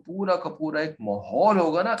وہ جو پورا کا پورا ایک ماحول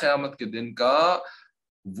ہوگا نا قیامت کے دن کا،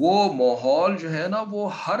 وہ ماحول جو ہے نا وہ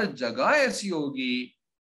ہر جگہ ایسی ہوگی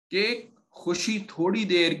کہ خوشی تھوڑی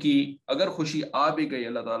دیر کی، اگر خوشی آ بھی گئی،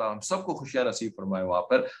 اللہ تعالیٰ ہم سب کو خوشیاں نصیب فرمائے، وہاں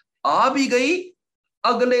پر آ بھی گئی،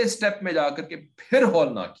 اگلے سٹیپ میں جا کر کے پھر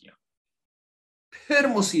ہول نہ کیا، پھر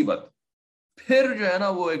مصیبت، پھر جو ہے نا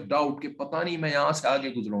وہ ایک ڈاؤٹ کہ پتہ نہیں میں یہاں سے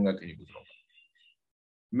آگے گزروں گا کہ نہیں گزروں گا،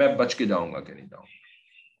 میں بچ کے جاؤں گا کہ نہیں جاؤں گا.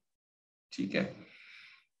 ٹھیک ہے.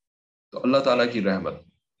 تو اللہ تعالیٰ کی رحمت،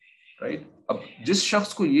 رائٹ. اب جس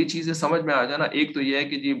شخص کو یہ چیزیں سمجھ میں آ جائے نا، ایک تو یہ ہے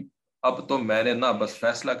کہ جی اب تو میں نے نا بس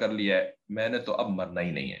فیصلہ کر لیا ہے، میں نے تو اب مرنا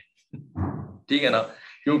ہی نہیں ہے. ٹھیک ہے نا،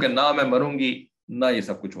 کیونکہ نہ میں مروں گی نہ یہ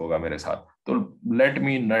سب کچھ ہوگا میرے ساتھ، تو let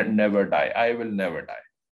me never dye, I will never ڈائی.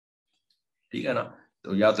 ٹھیک ہے نا.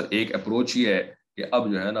 تو یا تو ایک اپروچ ہی ہے کہ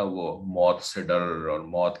اب جو ہے نا وہ موت سے ڈر اور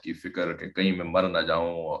موت کی فکر کہ کہیں میں مر نہ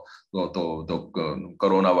جاؤں، تو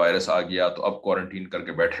کرونا وائرس آ گیا تو اب کوارنٹین کر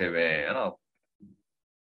کے بیٹھے ہوئے ہیں نا،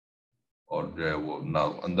 اور جو ہے وہ نہ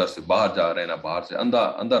اندر سے باہر جا رہے ہیں نہ باہر سے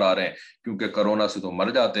اندر آ رہے ہیں، کیونکہ کرونا سے تو مر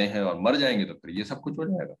جاتے ہیں اور مر جائیں گے تو پھر یہ سب کچھ ہو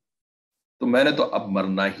جائے گا. تو میں نے تو اب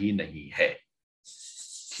مرنا ہی نہیں ہے.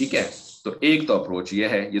 ٹھیک ہے. تو ایک تو اپروچ یہ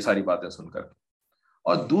ہے، یہ ساری باتیں سن کر.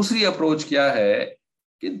 اور دوسری اپروچ کیا ہے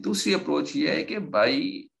کہ دوسری اپروچ یہ ہے کہ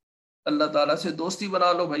بھائی اللہ تعالیٰ سے دوستی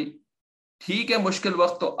بنا لو بھائی. ٹھیک ہے مشکل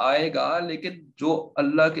وقت تو آئے گا، لیکن جو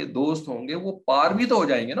اللہ کے دوست ہوں گے وہ پار بھی تو ہو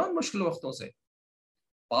جائیں گے نا ان مشکل وقتوں سے،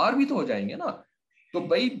 پار بھی تو ہو جائیں گے نا. تو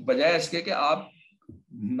بھائی بجائے اس کے کہ آپ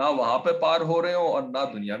نہ وہاں پہ پار ہو رہے ہو اور نہ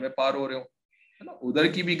دنیا میں پار ہو رہے ہو، ہے نا، ادھر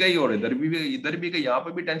کی بھی گئی اور ادھر بھی گئی، یہاں پہ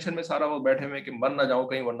بھی ٹینشن میں سارا وہ بیٹھے ہوئے کہ مر نہ جاؤں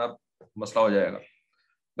کہیں ورنہ مسئلہ ہو جائے گا.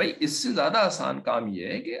 بھائی اس سے زیادہ آسان کام یہ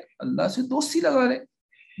ہے کہ اللہ سے دوستی لگا لیں،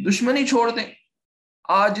 دشمنی چھوڑ دیں،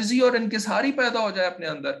 عاجزی اور انکساری پیدا ہو جائے اپنے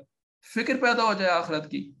اندر، فکر پیدا ہو جائے آخرت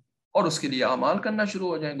کی، اور اس کے لیے اعمال کرنا شروع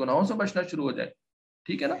ہو جائیں، گناہوں سے بچنا شروع ہو جائے.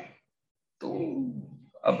 ٹھیک ہے نا. تو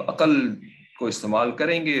اب عقل کو استعمال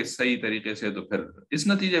کریں گے صحیح طریقے سے تو پھر اس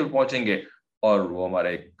نتیجے پہ پہنچیں گے. اور وہ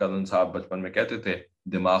ہمارے کزن صاحب بچپن میں کہتے تھے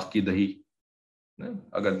دماغ کی دہی،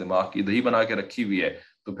 اگر دماغ کی دہی بنا کے رکھی ہوئی ہے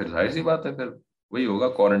تو پھر ظاہر سی بات ہے پھر وہی ہوگا،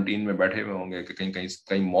 کوارنٹین میں بیٹھے ہوئے ہوں گے کہ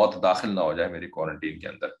کہیں موت داخل نہ ہو جائے میری کوارنٹین کے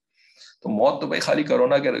اندر. تو موت تو بھائی خالی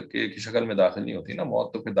کرونا کی شکل میں داخل نہیں ہوتی نا،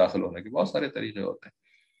 موت تو پھر داخل ہونے کے بہت سارے طریقے ہوتے ہیں.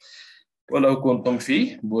 وَلَوْ كُنْتُمْ فِي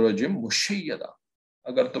بُرُجٍ مُشَيَّدَةٍ،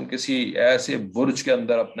 اگر تم کسی ایسے برج کے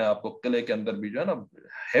اندر اپنے آپ کو، قلعے کے اندر بھی جو ہے نا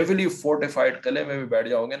ہیویلی فورٹیفائڈ قلعے میں بھی بیٹھ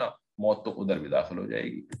جاؤ گے نا، موت تو ادھر بھی داخل ہو جائے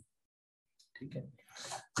گی. ٹھیک ہے.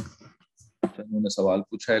 انہوں نے سوال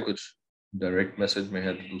پوچھا ہے, کچھ ڈائریکٹ میسج میں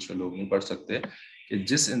ہے تو دوسرے لوگ نہیں پڑھ سکتے, کہ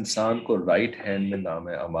جس انسان کو رائٹ ہینڈ میں نام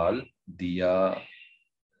اعمال دیا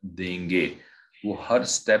دیں گے وہ ہر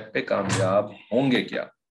سٹیپ پہ کامیاب ہوں گے کیا؟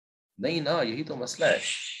 نہیں نا, یہی تو مسئلہ ہے.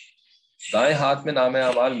 دائیں ہاتھ میں نام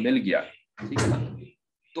اعمال مل گیا, ٹھیک ہے نا,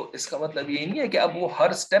 تو اس کا مطلب یہ نہیں ہے کہ اب وہ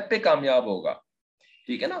ہر سٹیپ پہ کامیاب ہوگا,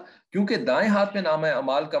 ٹھیک ہے نا, کیونکہ دائیں ہاتھ میں نام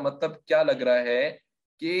اعمال کا مطلب کیا لگ رہا ہے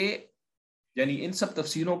کہ یعنی ان سب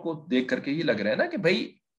تفسیروں کو دیکھ کر کے یہ لگ رہا ہے نا کہ بھائی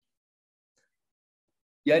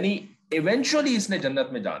یعنی ایونچولی اس نے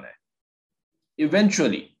جنت میں جانا ہے,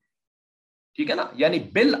 ایونچولی, ٹھیک ہے نا, یعنی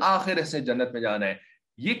بالآخر اس نے جنت میں جانا ہے.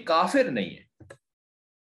 یہ کافر نہیں ہے,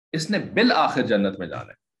 اس نے بالآخر جنت میں جانا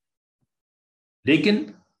ہے, لیکن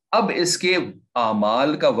اب اس کے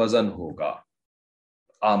اعمال کا وزن ہوگا,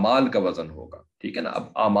 اعمال کا وزن ہوگا, ٹھیک ہے نا.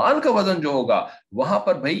 اب اعمال کا وزن جو ہوگا وہاں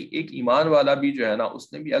پر بھائی ایک ایمان والا بھی جو ہے نا,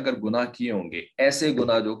 اس نے بھی اگر گناہ کیے ہوں گے, ایسے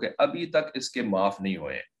گناہ جو کہ ابھی تک اس کے معاف نہیں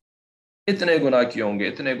ہوئے, اتنے گناہ کیے ہوں گے,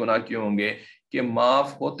 اتنے گناہ کیے ہوں گے کہ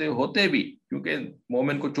معاف ہوتے ہوتے بھی, کیونکہ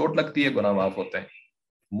مومن کو چوٹ لگتی ہے گناہ معاف ہوتے ہیں,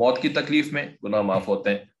 موت کی تکلیف میں گناہ معاف ہوتے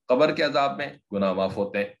ہیں, قبر کے عذاب میں گناہ معاف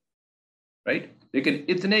ہوتے ہیں, رائٹ. لیکن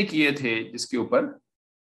اتنے کیے تھے جس کے اوپر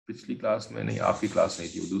پچھلی کلاس میں نہیں, آپ کی کلاس نہیں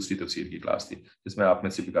تھی, وہ دوسری تفسیر کی کلاس تھی جس میں آپ میں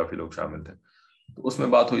سے بھی کافی لوگ شامل تھے, تو اس میں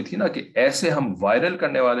بات ہوئی تھی نا کہ ایسے ہم وائرل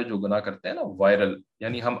کرنے والے جو گناہ کرتے ہیں نا, وائرل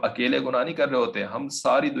یعنی ہم اکیلے گناہ نہیں کر رہے ہوتے, ہم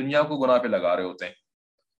ساری دنیا کو گناہ پہ لگا رہے ہوتے ہیں.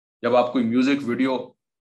 جب آپ کوئی میوزک ویڈیو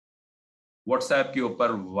واٹس ایپ کے اوپر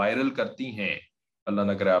وائرل کرتی ہیں, اللہ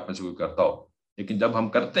نہ کرے آپ میں سے کوئی کرتا ہو, لیکن جب ہم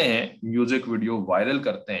کرتے ہیں میوزک ویڈیو وائرل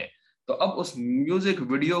کرتے ہیں, تو اب اس میوزک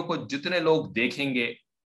ویڈیو کو جتنے لوگ دیکھیں گے,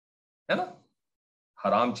 ہے نا,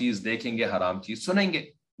 حرام چیز دیکھیں گے, حرام چیز سنیں گے,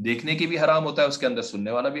 دیکھنے کی بھی حرام ہوتا ہے اس کے اندر,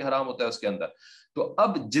 سننے والا بھی حرام ہوتا ہے اس کے اندر. تو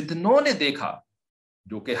اب جتنوں نے دیکھا,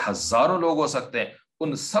 جو کہ ہزاروں لوگ ہو سکتے ہیں,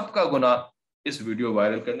 ان سب کا گناہ اس ویڈیو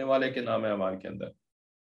وائرل کرنے والے کے نام اعمال کے اندر,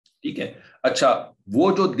 ٹھیک ہے. اچھا,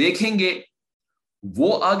 وہ جو دیکھیں گے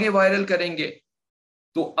وہ آگے وائرل کریں گے,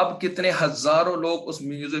 تو اب کتنے ہزاروں لوگ اس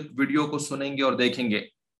میوزک ویڈیو کو سنیں گے اور دیکھیں گے,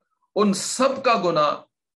 ان سب کا گناہ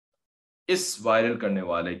اس وائرل کرنے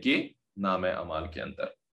والے کے نام اعمال کے اندر,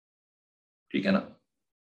 ٹھیک ہے نا.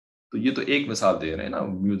 تو یہ تو ایک مثال دے رہے ہیں نا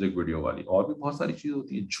میوزک ویڈیو والی, اور بھی بہت ساری چیز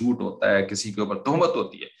ہوتی ہے, جھوٹ ہوتا ہے, کسی کے اوپر تہمت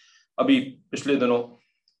ہوتی ہے. ابھی پچھلے دنوں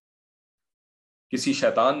کسی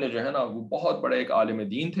شیطان نے جو ہے نا, وہ بہت بڑے ایک عالم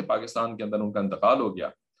دین تھے پاکستان کے اندر, ان کا انتقال ہو گیا,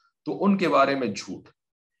 تو ان کے بارے میں جھوٹ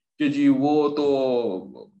کہ جی وہ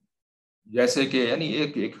تو جیسے کہ یعنی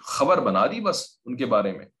ایک خبر بنا دی بس ان کے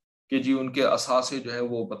بارے میں کہ جی ان کے اثاثے جو ہے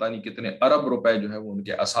وہ پتہ نہیں کتنے ارب روپے جو ہے وہ ان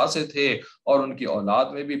کے اثاثے تھے, اور ان کی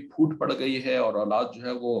اولاد میں بھی پھوٹ پڑ گئی ہے, اور اولاد جو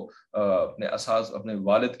ہے وہ اپنے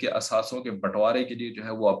والد کے اثاثوں کے بٹوارے کے لیے جو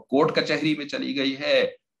ہے وہ اب کورٹ کچہری میں چلی گئی ہے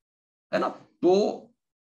نا. تو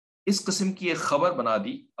اس قسم کی ایک خبر بنا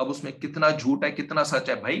دی. اب اس میں کتنا جھوٹ ہے کتنا سچ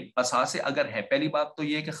ہے؟ بھائی اثاثے اگر ہے, پہلی بات تو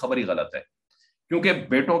یہ ہے کہ خبر ہی غلط ہے, کیونکہ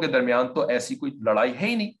بیٹوں کے درمیان تو ایسی کوئی لڑائی ہے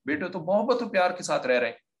ہی نہیں, بیٹے تو محبت و پیار کے ساتھ رہ رہے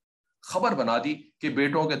ہیں. خبر بنا دی کہ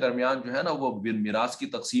بیٹوں کے درمیان جو ہے نا وہ میراث کی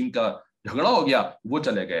تقسیم کا جھگڑا ہو گیا, وہ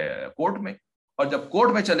چلے گئے کورٹ میں, اور جب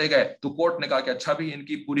کورٹ میں چلے گئے تو کورٹ نے کہا کہ اچھا بھی ان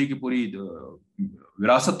کی پوری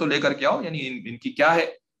وراثت تو لے کر کے آؤ, یعنی ان کی کیا ہے.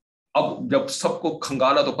 اب جب سب کو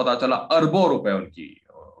کھنگالا تو پتا چلا اربوں روپے ان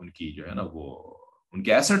کی جو ہے نا وہ ان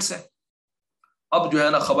کے ایسٹس ہیں. اب جو ہے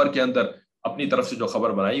نا خبر کے اندر اپنی طرف سے جو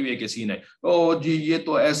خبر بنائی ہوئی ہے کسی نے, او جی یہ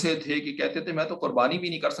تو ایسے تھے کہ کہتے تھے میں تو قربانی بھی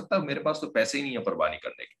نہیں کر سکتا, میرے پاس تو پیسے ہی نہیں ہیں قربانی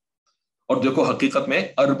کرنے کے. اور دیکھو حقیقت میں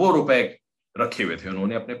اربوں روپے رکھے ہوئے تھے انہوں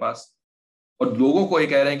نے اپنے پاس, اور لوگوں کو یہ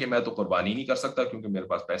کہہ رہے ہیں کہ میں تو قربانی نہیں کر سکتا کیونکہ میرے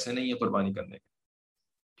پاس پیسے نہیں ہیں قربانی کرنے کے,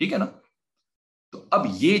 ٹھیک ہے نا. تو اب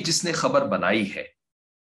یہ جس نے خبر بنائی ہے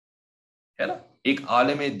نا, ایک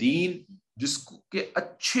عالم دین جس کے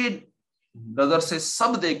اچھے نظر سے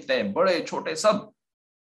سب دیکھتے ہیں, بڑے چھوٹے سب,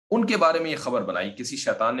 ان کے بارے میں یہ خبر بنائی, کسی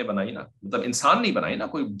شیطان نے بنائی نا, مطلب انسان نہیں بنائی نا,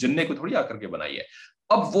 کوئی جن نے کو تھوڑی آ کر کے بنائی ہے.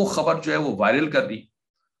 اب وہ خبر جو ہے وہ وائرل کر دی,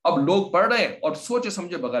 اب لوگ پڑھ رہے ہیں اور سوچے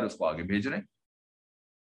سمجھے بغیر اس کو آگے بھیج رہے ہیں,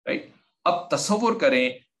 رائٹ. اب تصور کریں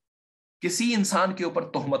کسی انسان کے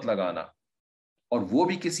اوپر تہمت لگانا, اور وہ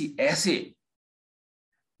بھی کسی ایسے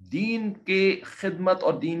دین کے خدمت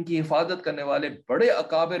اور دین کی حفاظت کرنے والے بڑے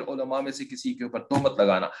اکابر علماء میں سے کسی کے اوپر تہمت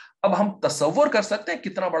لگانا. اب ہم تصور کر سکتے ہیں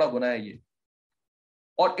کتنا بڑا گناہ ہے یہ,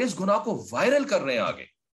 اور اس گناہ کو وائرل کر رہے ہیں آگے,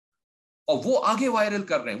 اور وہ آگے وائرل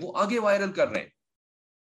کر رہے ہیں, وہ آگے وائرل کر رہے ہیں.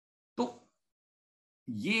 تو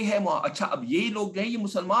یہ ہے اچھا, اب یہی لوگ ہیں, یہ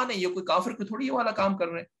مسلمان ہیں, یہ کوئی کافر کو تھوڑی یہ والا کام کر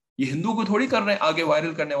رہے ہیں, یہ ہندو کو تھوڑی کر رہے ہیں آگے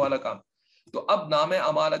وائرل کرنے والا کام. تو اب نام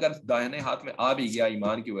اعمال اگر داہنے ہاتھ میں آ بھی گیا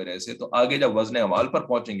ایمان کی وجہ سے, تو آگے جب وزن اعمال پر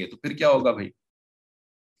پہنچیں گے تو پھر کیا ہوگا بھائی,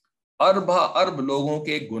 ارب لوگوں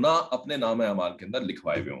کے گناہ اپنے نام اعمال کے اندر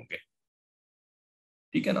لکھوائے ہوئے ہوں گے.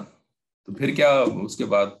 ٹھیک ہے نا. تو پھر کیا اس کے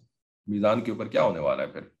بعد میزان کے اوپر کیا ہونے والا ہے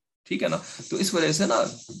پھر, ٹھیک ہے نا. تو اس وجہ سے نا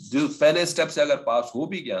جو پہلے اسٹیپ سے اگر پاس ہو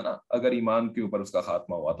بھی گیا نا, اگر ایمان کے اوپر اس کا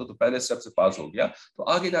خاتمہ ہوا تو پہلے اسٹیپ سے پاس ہو گیا, تو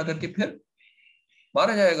آگے جا کر کے پھر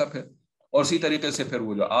مارا جائے گا پھر. اور اسی طریقے سے پھر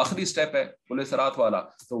وہ جو آخری اسٹیپ ہے پل صراط والا,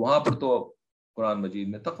 تو وہاں پر تو قرآن مجید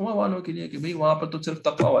میں تقوی والوں کے لیے کہ بھئی وہاں پر تو صرف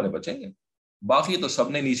تقوی والے بچیں گے, باقی تو سب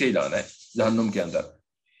نے نیچے ہی جانا ہے جہنم کے اندر,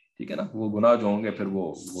 ٹھیک ہے نا. وہ گناہ جو ہوں گے پھر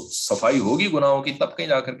وہ صفائی ہوگی گناہوں کی, تب کہیں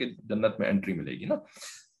جا کر کے جنت میں انٹری ملے گی نا.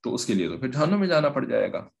 تو اس کے لیے تو پھر جہنم میں جانا پڑ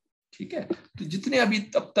جائے گا, ٹھیک ہے. تو جتنے ابھی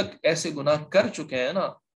تب تک ایسے گناہ کر چکے ہیں نا,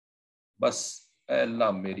 بس اے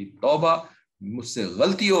اللہ میری توبہ, مجھ سے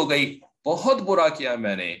غلطی ہو گئی, بہت برا کیا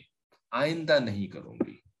میں نے, آئندہ نہیں کروں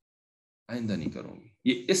گی, آئندہ نہیں کروں گی.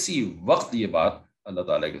 یہ اسی وقت یہ بات اللہ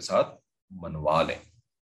تعالیٰ کے ساتھ منوا لیں,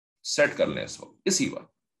 سیٹ کر لیں اس وقت, اسی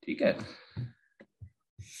وقت, ٹھیک ہے.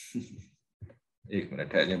 ایک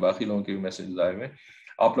منٹ ہے, باقی لوگوں کے بھی میسجز آئے ہوئے,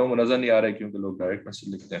 آپ لوگوں کو نظر نہیں آ رہے کیونکہ لوگ ڈائریکٹ میسج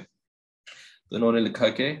لکھتے ہیں. تو انہوں نے لکھا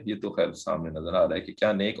کہ یہ تو خیر سامنے نظر آ رہا ہے کہ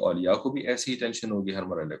کیا نیک اولیاء کو بھی ایسی ہی ٹینشن ہوگی ہر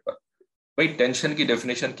مرحلے پر. بھائی ٹینشن کی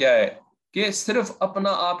ڈیفینیشن کیا ہے کہ صرف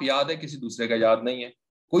اپنا آپ یاد ہے, کسی دوسرے کا یاد نہیں ہے,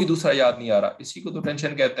 کوئی دوسرا یاد نہیں آ رہا, اسی کو تو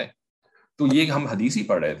ٹینشن کہتے ہیں. تو یہ ہم حدیث ہی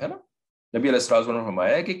پڑھ رہے تھے نا, نبی علیہ السلام نے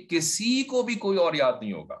فرمایا ہے کہ کسی کو بھی کوئی اور یاد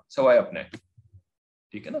نہیں ہوگا سوائے اپنے,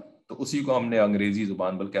 ٹھیک ہے نا. تو اسی کو ہم نے انگریزی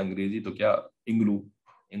زبان, بلکہ انگریزی تو کیا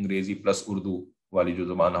انگریزی پلس اردو والی جو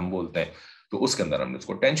زبان ہم بولتے ہیں, تو اس کے اندر ہم نے اس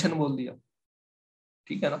کو ٹینشن بول دیا,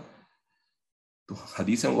 ٹھیک ہے نا. تو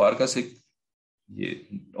حدیث مبارکہ سے یہ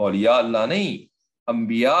اولیاء اللہ نہیں,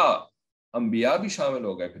 انبیاء بھی شامل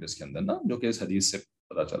ہو گئے پھر اس کے اندر نا, جو کہ اس حدیث سے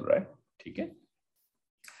پتہ چل رہا ہے, ٹھیک ہے.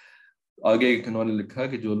 آگے انہوں نے لکھا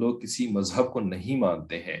کہ جو لوگ کسی مذہب کو نہیں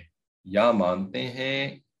مانتے ہیں یا مانتے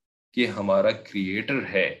ہیں کہ ہمارا کریٹر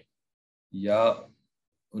ہے یا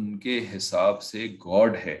ان کے حساب سے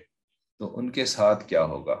گاڈ ہے, تو ان کے ساتھ کیا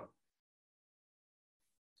ہوگا.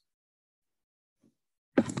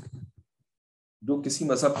 جو کسی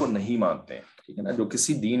مذہب کو نہیں مانتے ہیں, ٹھیک ہے نا, جو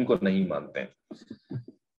کسی دین کو نہیں مانتے ہیں.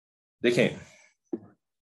 دیکھیں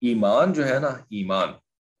ایمان جو ہے نا,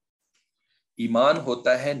 ایمان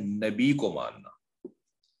ہوتا ہے نبی کو ماننا,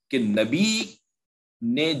 کہ نبی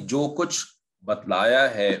نے جو کچھ بتلایا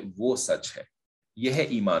ہے وہ سچ ہے, یہ ہے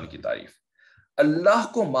ایمان کی تعریف. اللہ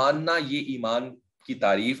کو ماننا یہ ایمان کی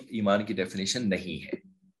تعریف, ایمان کی ڈیفینیشن نہیں ہے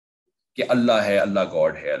کہ اللہ ہے, اللہ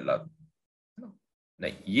گاڈ ہے, اللہ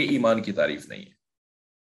نہیں, یہ ایمان کی تعریف نہیں ہے,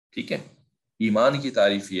 ٹھیک ہے. ایمان کی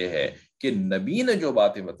تعریف یہ ہے کہ نبی نے جو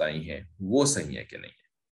باتیں بتائی ہیں وہ صحیح ہے کہ نہیں ہے.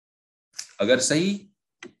 اگر صحیح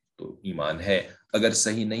تو ایمان ہے, اگر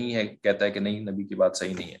صحیح نہیں ہے, کہتا ہے کہ نہیں نبی کی بات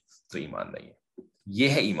صحیح نہیں ہے, تو ایمان نہیں ہے. یہ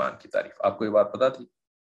ہے ایمان کی تعریف. آپ کو یہ بات پتا تھی؟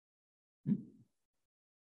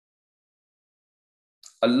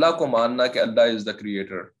 اللہ کو ماننا کہ اللہ از دا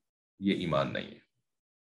کریٹر, یہ ایمان نہیں ہے,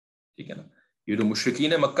 ٹھیک ہے نا. یہ جو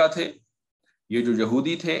مشرکین مکہ تھے, یہ جو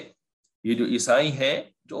یہودی تھے, یہ جو عیسائی ہیں,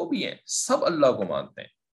 جو بھی ہیں, سب اللہ کو مانتے ہیں,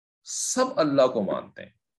 سب اللہ کو مانتے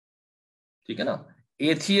ہیں, ٹھیک ہے نا.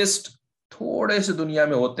 ایتھیسٹ تھوڑے سے دنیا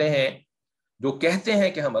میں ہوتے ہیں جو کہتے ہیں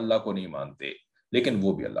کہ ہم اللہ کو نہیں مانتے, لیکن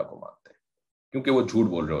وہ بھی اللہ کو مانتے ہیں, کیونکہ وہ جھوٹ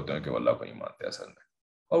بول رہے ہوتے ہیں کہ وہ اللہ کو نہیں مانتے اصل میں,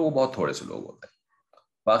 اور وہ بہت تھوڑے سے لوگ ہوتے ہیں.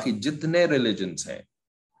 باقی جتنے ریلیجنس ہیں,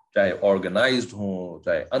 چاہے آرگنائزڈ ہوں,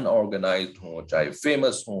 چاہے ان آرگنائزڈ ہوں, چاہے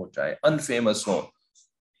فیمس ہوں, چاہے ان فیمس ہوں,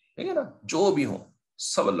 ٹھیک ہے نا, جو بھی ہوں,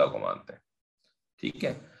 سب اللہ کو مانتے ہیں, ٹھیک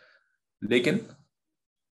ہے. لیکن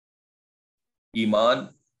ایمان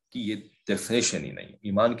کی یہ ڈیفینیشن ہی نہیں.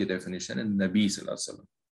 ایمان کی ڈیفینیشن ہے نبی صلی اللہ علیہ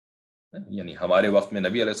وسلم, یعنی ہمارے وقت میں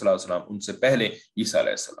نبی علیہ السلام, ان سے پہلے عیسیٰ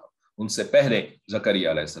علیہ السلام, ان سے پہلے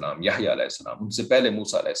زکریا علیہ السلام, یحییٰ علیہ السلام, ان سے پہلے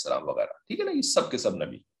موسیٰ علیہ السلام وغیرہ, ٹھیک ہے نا. یہ سب کے سب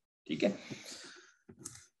نبی, ٹھیک ہے.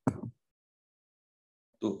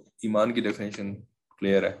 تو ایمان کی ڈیفینیشن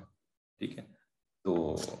کلیئر ہے, ٹھیک ہے.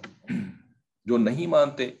 تو جو نہیں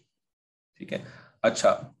مانتے, ٹھیک ہے.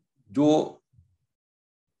 اچھا, جو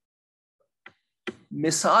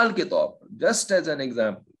مثال کے طور پر, just as an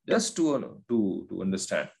example, just to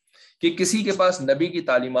understand, کہ کسی کے پاس نبی کی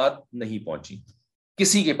تعلیمات نہیں پہنچی,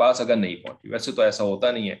 کسی کے پاس اگر نہیں پہنچی, ویسے تو ایسا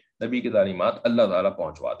ہوتا نہیں ہے, نبی کی تعلیمات اللہ تعالیٰ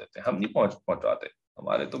پہنچوا دیتے ہیں, ہم نہیں پہنچواتے.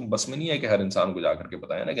 ہمارے تو بس میں نہیں ہے کہ ہر انسان کو جا کر کے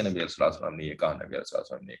بتائیں نا کہ نبی علیہ السلام نے یہ کہا, نبی علیہ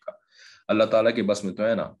السلام نے یہ کہا. اللہ تعالیٰ کے بس میں تو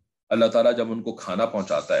ہے نا. اللہ تعالیٰ جب ان کو کھانا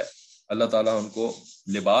پہنچاتا ہے, اللہ تعالیٰ ان کو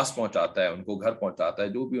لباس پہنچاتا ہے, ان کو گھر پہنچاتا ہے,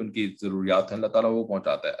 جو بھی ان کی ضروریات ہیں اللہ تعالیٰ وہ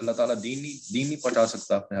پہنچاتا ہے. اللہ تعالیٰ دین نہیں پہنچا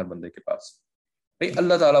سکتا اپنے ہر بندے کے پاس, بھائی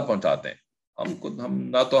اللہ تعالیٰ پہنچاتے ہیں. ہم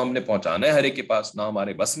نہ تو ہم نے پہنچانا ہے ہر ایک کے پاس, نہ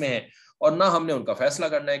ہمارے بس میں ہے, اور نہ ہم نے ان کا فیصلہ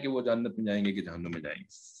کرنا ہے کہ وہ جنت میں جائیں گے کہ جہنم میں جائیں گے,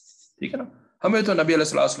 ٹھیک ہے نا. ہمیں تو نبی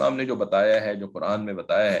علیہ السلام نے جو بتایا ہے, جو قرآن میں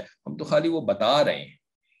بتایا ہے, ہم تو خالی وہ بتا رہے ہیں,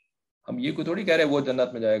 ہم یہ کوئی تھوڑی کہہ رہے وہ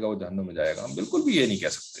جنت میں جائے گا وہ جہنم میں جائے گا، ہم بالکل بھی یہ نہیں کہہ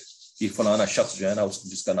سکتے کہ فلانا شخص جو ہے نا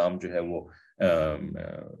جس کا نام جو ہے وہ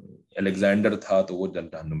الیگزینڈر تھا تو وہ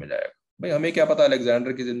جہنم میں جائے گا. بھائی ہمیں کیا پتا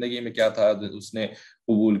الیگزینڈر کی زندگی میں کیا تھا، اس نے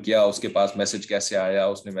قبول کیا، اس کے پاس میسج کیسے آیا،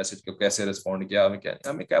 اس نے میسج کو کیسے رسپونڈ کیا،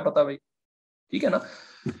 ہمیں کیا پتا بھائی. ٹھیک ہے نا.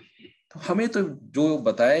 تو ہمیں تو جو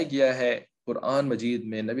بتایا گیا ہے قرآن مجید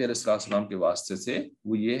میں نبی علیہ السلام کے واسطے سے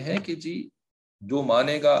وہ یہ ہے کہ جی جو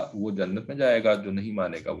مانے گا وہ جنت میں جائے گا، جو نہیں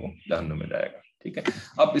مانے گا وہ جہنم میں جائے گا. ٹھیک ہے.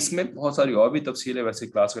 اب اس میں بہت ساری اور بھی تفصیل ہے، ویسے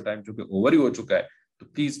کلاس کا ٹائم چونکہ اوور ہی ہو چکا ہے تو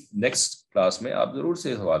پلیز نیکسٹ کلاس میں آپ ضرور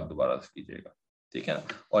سے سوال دوبارہ کیجیے گا. ٹھیک ہے نا.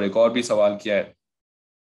 اور ایک اور بھی سوال کیا ہے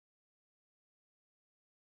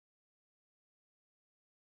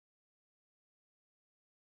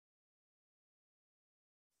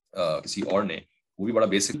کسی اور نے، وہ بھی بڑا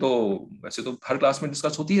بیسک، تو ویسے تو ہر کلاس میں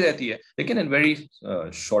ڈسکس ہوتی ہی رہتی ہے لیکن ان ویری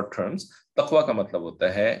شارٹ ٹرمز تقویٰ کا مطلب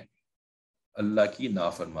ہوتا ہے اللہ کی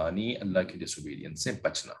نافرمانی، اللہ کی ڈس اوبیڈینس سے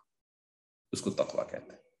بچنا، اس کو تقویٰ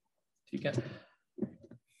کہتے ہیں. ٹھیک ہے.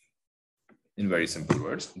 ان ویری سمپل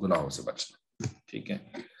ورڈز گناہوں سے بچنا. ٹھیک ہے.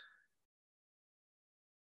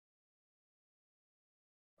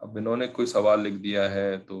 اب انہوں نے کوئی سوال لکھ دیا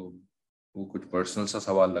ہے تو وہ کچھ پرسنل سا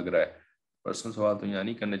سوال لگ رہا ہے. پرسنل سوال تو یہاں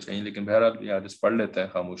نہیں کرنے چاہیے لیکن بہرحال یار اس پڑھ لیتا ہے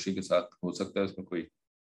خاموشی کے ساتھ، ہو سکتا ہے اس میں کوئی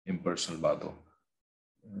امپرسنل بات ہو.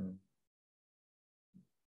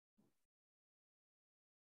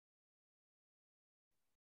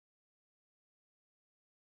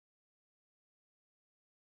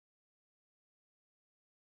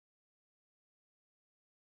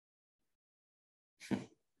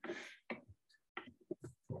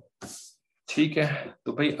 ٹھیک ہے.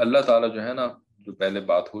 تو بھائی اللہ تعالیٰ جو ہے نا، جو پہلے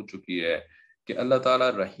بات ہو چکی ہے کہ اللہ تعالیٰ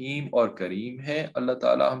رحیم اور کریم ہے، اللہ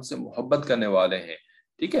تعالیٰ ہم سے محبت کرنے والے ہیں.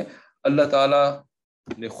 ٹھیک ہے. اللہ تعالیٰ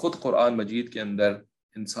نے خود قرآن مجید کے اندر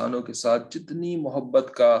انسانوں کے ساتھ جتنی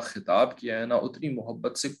محبت کا خطاب کیا ہے نا اتنی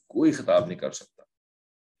محبت سے کوئی خطاب نہیں کر سکتا.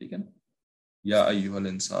 ٹھیک ہے نا. یا ایھا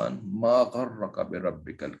الانسان ما غرک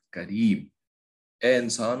بربک الکریم، اے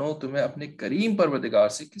انسانوں تمہیں اپنے کریم پروردگار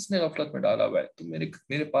سے کس نے غفلت میں ڈالا ہوا ہے، تم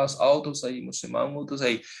میرے پاس آؤ تو صحیح، مجھ سے مانگو تو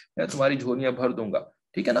صحیح، میں تمہاری جھولیاں بھر دوں گا.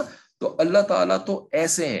 ٹھیک ہے نا. تو اللہ تعالیٰ تو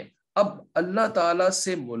ایسے ہیں. اب اللہ تعالیٰ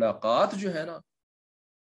سے ملاقات جو ہے نا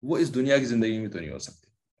وہ اس دنیا کی زندگی میں تو نہیں ہو سکتی.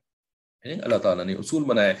 اللہ تعالیٰ نے اصول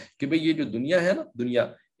بنایا کہ بھئی یہ جو دنیا ہے نا، دنیا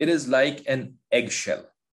it is like an egg shell.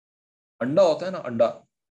 انڈا ہوتا ہے نا، انڈا.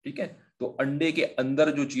 ٹھیک ہے. تو انڈے کے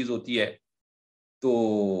اندر جو چیز ہوتی ہے تو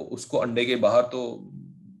اس کو انڈے کے باہر تو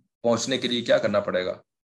پہنچنے کے لیے کیا کرنا پڑے گا.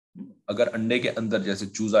 اگر انڈے کے اندر جیسے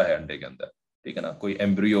چوزا ہے انڈے کے اندر، ٹھیک ہے نا، کوئی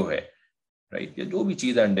ایمبریو ہے، رائٹ، یا جو بھی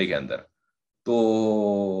چیز ہے انڈے کے اندر، تو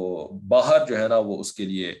باہر جو ہے نا وہ اس کے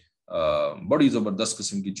لیے بڑی زبردست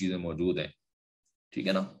قسم کی چیزیں موجود ہیں. ٹھیک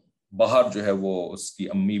ہے نا. باہر جو ہے وہ اس کی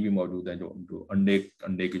امی بھی موجود ہے، جو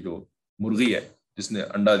انڈے کی جو مرغی ہے جس نے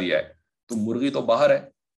انڈا دیا ہے، تو مرغی تو باہر ہے.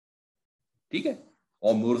 ٹھیک ہے.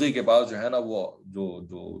 اور مرغی کے پاس جو ہے نا وہ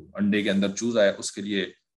جو انڈے کے اندر چوزا ہے اس کے لیے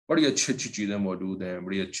بڑی اچھی اچھی چیزیں موجود ہیں،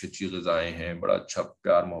 بڑی اچھی اچھی غذائیں ہیں، بڑا اچھا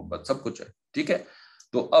پیار محبت سب کچھ ہے. ٹھیک ہے.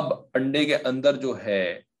 تو اب انڈے کے اندر جو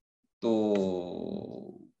ہے تو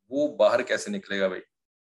وہ باہر کیسے نکلے گا بھائی.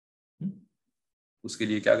 اس کے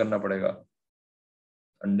لیے کیا کرنا پڑے گا.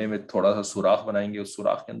 انڈے میں تھوڑا سا سوراخ بنائیں گے، اس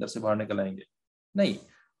سوراخ کے اندر سے باہر نکل آئیں گے. نہیں،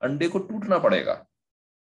 انڈے کو ٹوٹنا پڑے گا.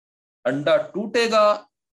 انڈا ٹوٹے گا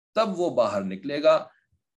تب وہ باہر نکلے گا،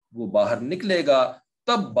 وہ باہر نکلے گا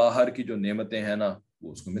تب باہر کی جو نعمتیں ہیں نا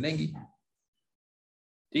وہ اس کو ملیں گی.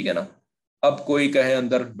 ٹھیک ہے نا. اب کوئی کہے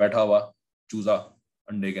اندر بیٹھا ہوا چوزا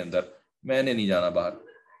انڈے کے اندر، میں نے نہیں جانا باہر،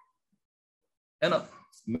 ہے نا،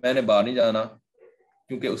 میں نے باہر نہیں جانا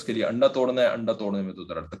کیونکہ اس کے لیے انڈا توڑنا ہے، انڈا توڑنے میں تو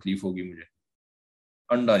ذرا تکلیف ہوگی مجھے،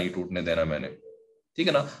 انڈا نہیں ٹوٹنے دینا میں نے. ٹھیک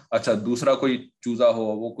ہے نا. اچھا دوسرا کوئی چوزا ہو،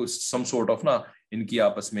 وہ کوئی سم سورٹ آف نا ان کی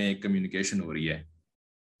آپس میں کمیونیکیشن ہو رہی ہے.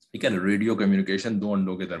 ٹھیک ہے نا. ریڈیو کمیونیکیشن دو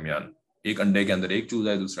انڈوں کے درمیان، ایک انڈے کے اندر ایک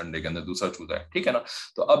چوزا ہے، دوسرے انڈے کے اندر دوسرا چوزا ہے. ٹھیک ہے نا.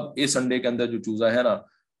 تو اب اس انڈے کے اندر جو چوزا ہے نا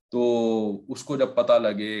تو اس کو جب پتا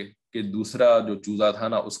لگے کہ دوسرا جو چوزا تھا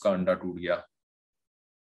نا اس کا انڈا ٹوٹ گیا،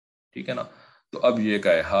 ٹھیک ہے نا، تو اب یہ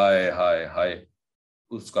کہے ہائے ہائے ہائے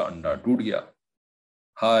اس کا انڈا ٹوٹ گیا،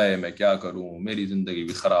 ہائے میں کیا کروں، میری زندگی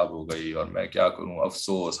بھی خراب ہو گئی اور میں کیا کروں،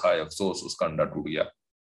 افسوس ہائے افسوس اس کا انڈا ٹوٹ گیا.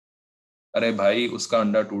 ارے بھائی اس کا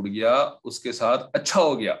انڈا ٹوٹ گیا، اس کے ساتھ اچھا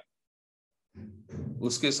ہو گیا،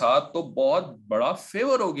 اس کے ساتھ تو بہت بڑا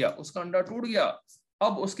فیور ہو گیا، اس کا انڈا ٹوٹ گیا،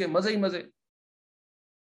 اب اس کے مزے ہی مزے،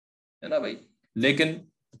 ہے نا بھائی. لیکن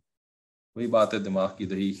وہی بات ہے دماغ کی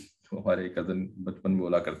دہی، جو ہمارے کزن بچپن میں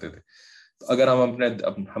بولا کرتے تھے. تو اگر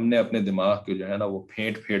ہم نے اپنے دماغ کو جو ہے نا وہ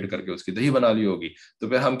پھینٹ کر کے اس کی دہی بنا لی ہوگی تو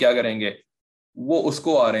پھر ہم کیا کریں گے، وہ اس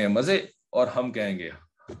کو آ رہے ہیں مزے اور ہم کہیں گے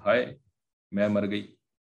ہائے میں مر گئی،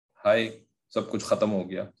 ہائے سب کچھ ختم ہو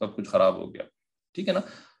گیا، سب کچھ خراب ہو گیا، ٹھیک ہے نا.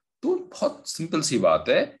 تو بہت سمپل سی بات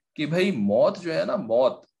ہے کہ بھائی موت جو ہے نا،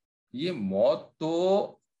 موت، یہ موت تو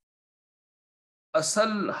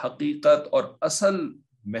اصل حقیقت اور اصل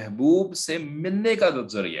محبوب سے ملنے کا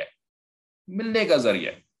ذریعہ ہے، ملنے کا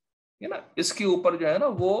ذریعہ ہے نا. اس کے اوپر جو ہے نا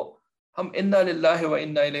وہ ہم انا للہ و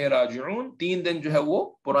انا الیہ راجعون 3 دن جو ہے وہ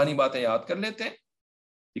پرانی باتیں یاد کر لیتے ہیں،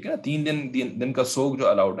 ٹھیک ہے نا. 3 دن کا سوگ جو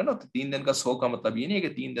الاؤڈ ہے نا، 3 دن کا سوگ کا مطلب یہ نہیں ہے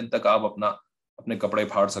کہ 3 دن تک آپ اپنے کپڑے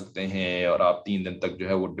پھاڑ سکتے ہیں اور آپ 3 دن تک جو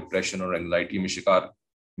ہے وہ ڈپریشن اور اینگزائٹی میں شکار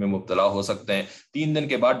میں مبتلا ہو سکتے ہیں. 3 دن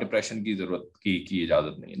کے بعد ڈپریشن کی ضرورت کی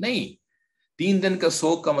اجازت نہیں ہے. نہیں، 3 دن کا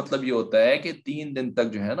سوگ کا مطلب یہ ہوتا ہے کہ 3 دن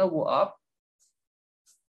تک جو ہے نا وہ آپ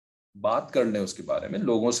بات کر لیں اس کے بارے میں،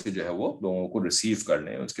 لوگوں سے جو ہے وہ لوگوں کو ریسیو کر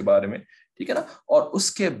لیں اس کے بارے میں، ٹھیک ہے نا. اور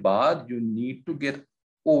اس کے بعد you need to get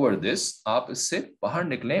over this, آپ اس سے باہر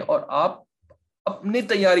نکلیں اور آپ اپنی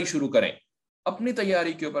تیاری شروع کریں، اپنی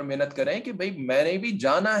تیاری کے اوپر محنت کریں کہ بھائی میں نے بھی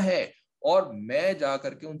جانا ہے اور میں جا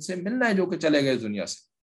کر کے ان سے ملنا ہے جو کہ چلے گئے دنیا سے،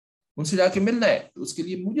 ان سے جا کے ملنا ہے، تو اس کے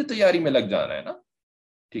لیے مجھے تیاری میں لگ جانا ہے نا،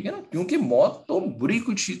 ٹھیک ہے نا. کیونکہ موت تو بری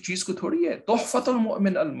کچھ چیز کو تھوڑی ہے. تحفۃ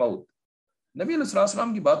المؤمن الموت. نبی علیہ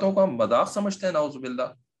السلام کی باتوں کو ہم مذاق سمجھتے ہیں، نعوذ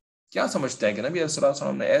باللہ. کیا سمجھتے ہیں کہ نبی علیہ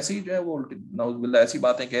السلام نے ایسے ہی جو ہے وہ نعوذ باللہ ایسی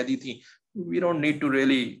باتیں کہہ دی تھیں. We don't need to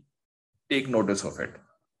really take notice of it.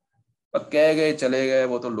 کہہ گئے چلے گئے،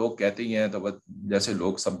 وہ تو لوگ کہتے ہی ہیں، تو بس جیسے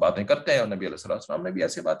لوگ سب باتیں کرتے ہیں، اور نبی علیہ السلام نے بھی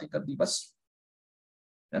ایسے باتیں کر دی بس،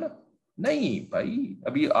 ہے نا. نہیں بھائی،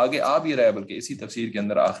 ابھی آگے آ بھی رہا ہے، بلکہ اسی تفسیر کے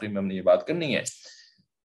اندر آخری میں ہم نے یہ بات کرنی ہے.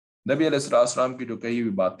 نبی علیہ السلام کی جو کہی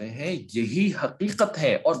ہوئی باتیں ہیں یہی حقیقت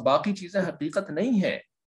ہے، اور باقی چیزیں حقیقت نہیں ہیں.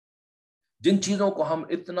 جن چیزوں کو ہم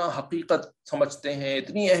اتنا حقیقت سمجھتے ہیں،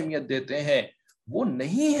 اتنی اہمیت دیتے ہیں، وہ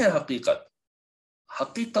نہیں ہے حقیقت.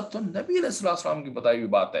 حقیقت تو نبی علیہ السلام کی بتائی ہوئی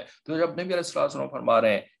بات ہے. تو جب نبی علیہ السلام فرما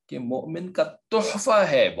رہے ہیں کہ مومن کا تحفہ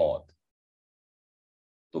ہے موت،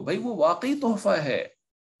 تو بھائی وہ واقعی تحفہ ہے.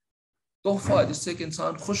 تحفہ جس سے کہ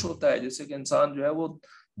انسان خوش ہوتا ہے، جس سے کہ انسان جو ہے وہ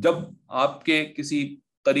جب آپ کے کسی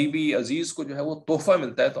قریبی عزیز کو جو ہے وہ تحفہ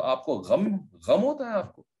ملتا ہے تو آپ کو غم ہوتا ہے،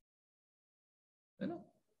 آپ کو، ہے نا.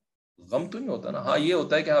 غم تو نہیں ہوتا نا. ہاں یہ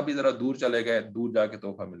ہوتا ہے کہ ہاں بھی ذرا دور چلے گئے، دور جا کے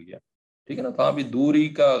تحفہ مل گیا، ٹھیک ہے نا. تو ہاں بھی دوری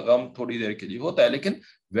کا غم تھوڑی دیر کے لیے ہوتا ہے، لیکن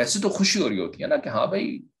ویسے تو خوشی ہو رہی ہوتی ہے نا کہ ہاں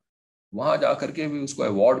بھائی وہاں جا کر کے بھی اس کو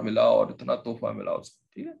ایوارڈ ملا اور اتنا تحفہ ملا اس کو،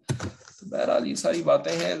 ٹھیک ہے. تو بہرحال یہ ساری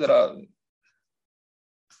باتیں ہیں، ذرا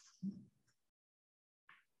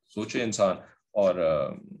سوچے انسان اور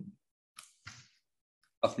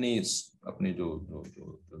اپنی جو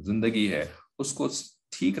زندگی ہے اس کو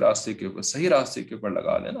ٹھیک راستے کے اوپر، صحیح راستے کے اوپر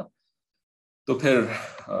لگا لے نا، تو پھر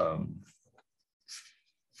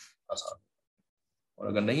آسان. اور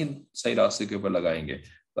اگر نہیں صحیح راستے کے اوپر لگائیں گے،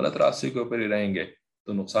 غلط راستے کے اوپر ہی رہیں گے،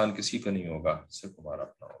 تو نقصان کسی کا نہیں ہوگا، صرف ہمارا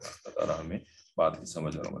اپنا ہوگا. اللہ تعالیٰ ہمیں بات کی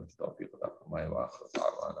سمجھ اور عمل کی توفیق عطا فرمائے. وآخر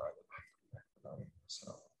دعوانا الحمدللہ.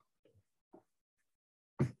 السلام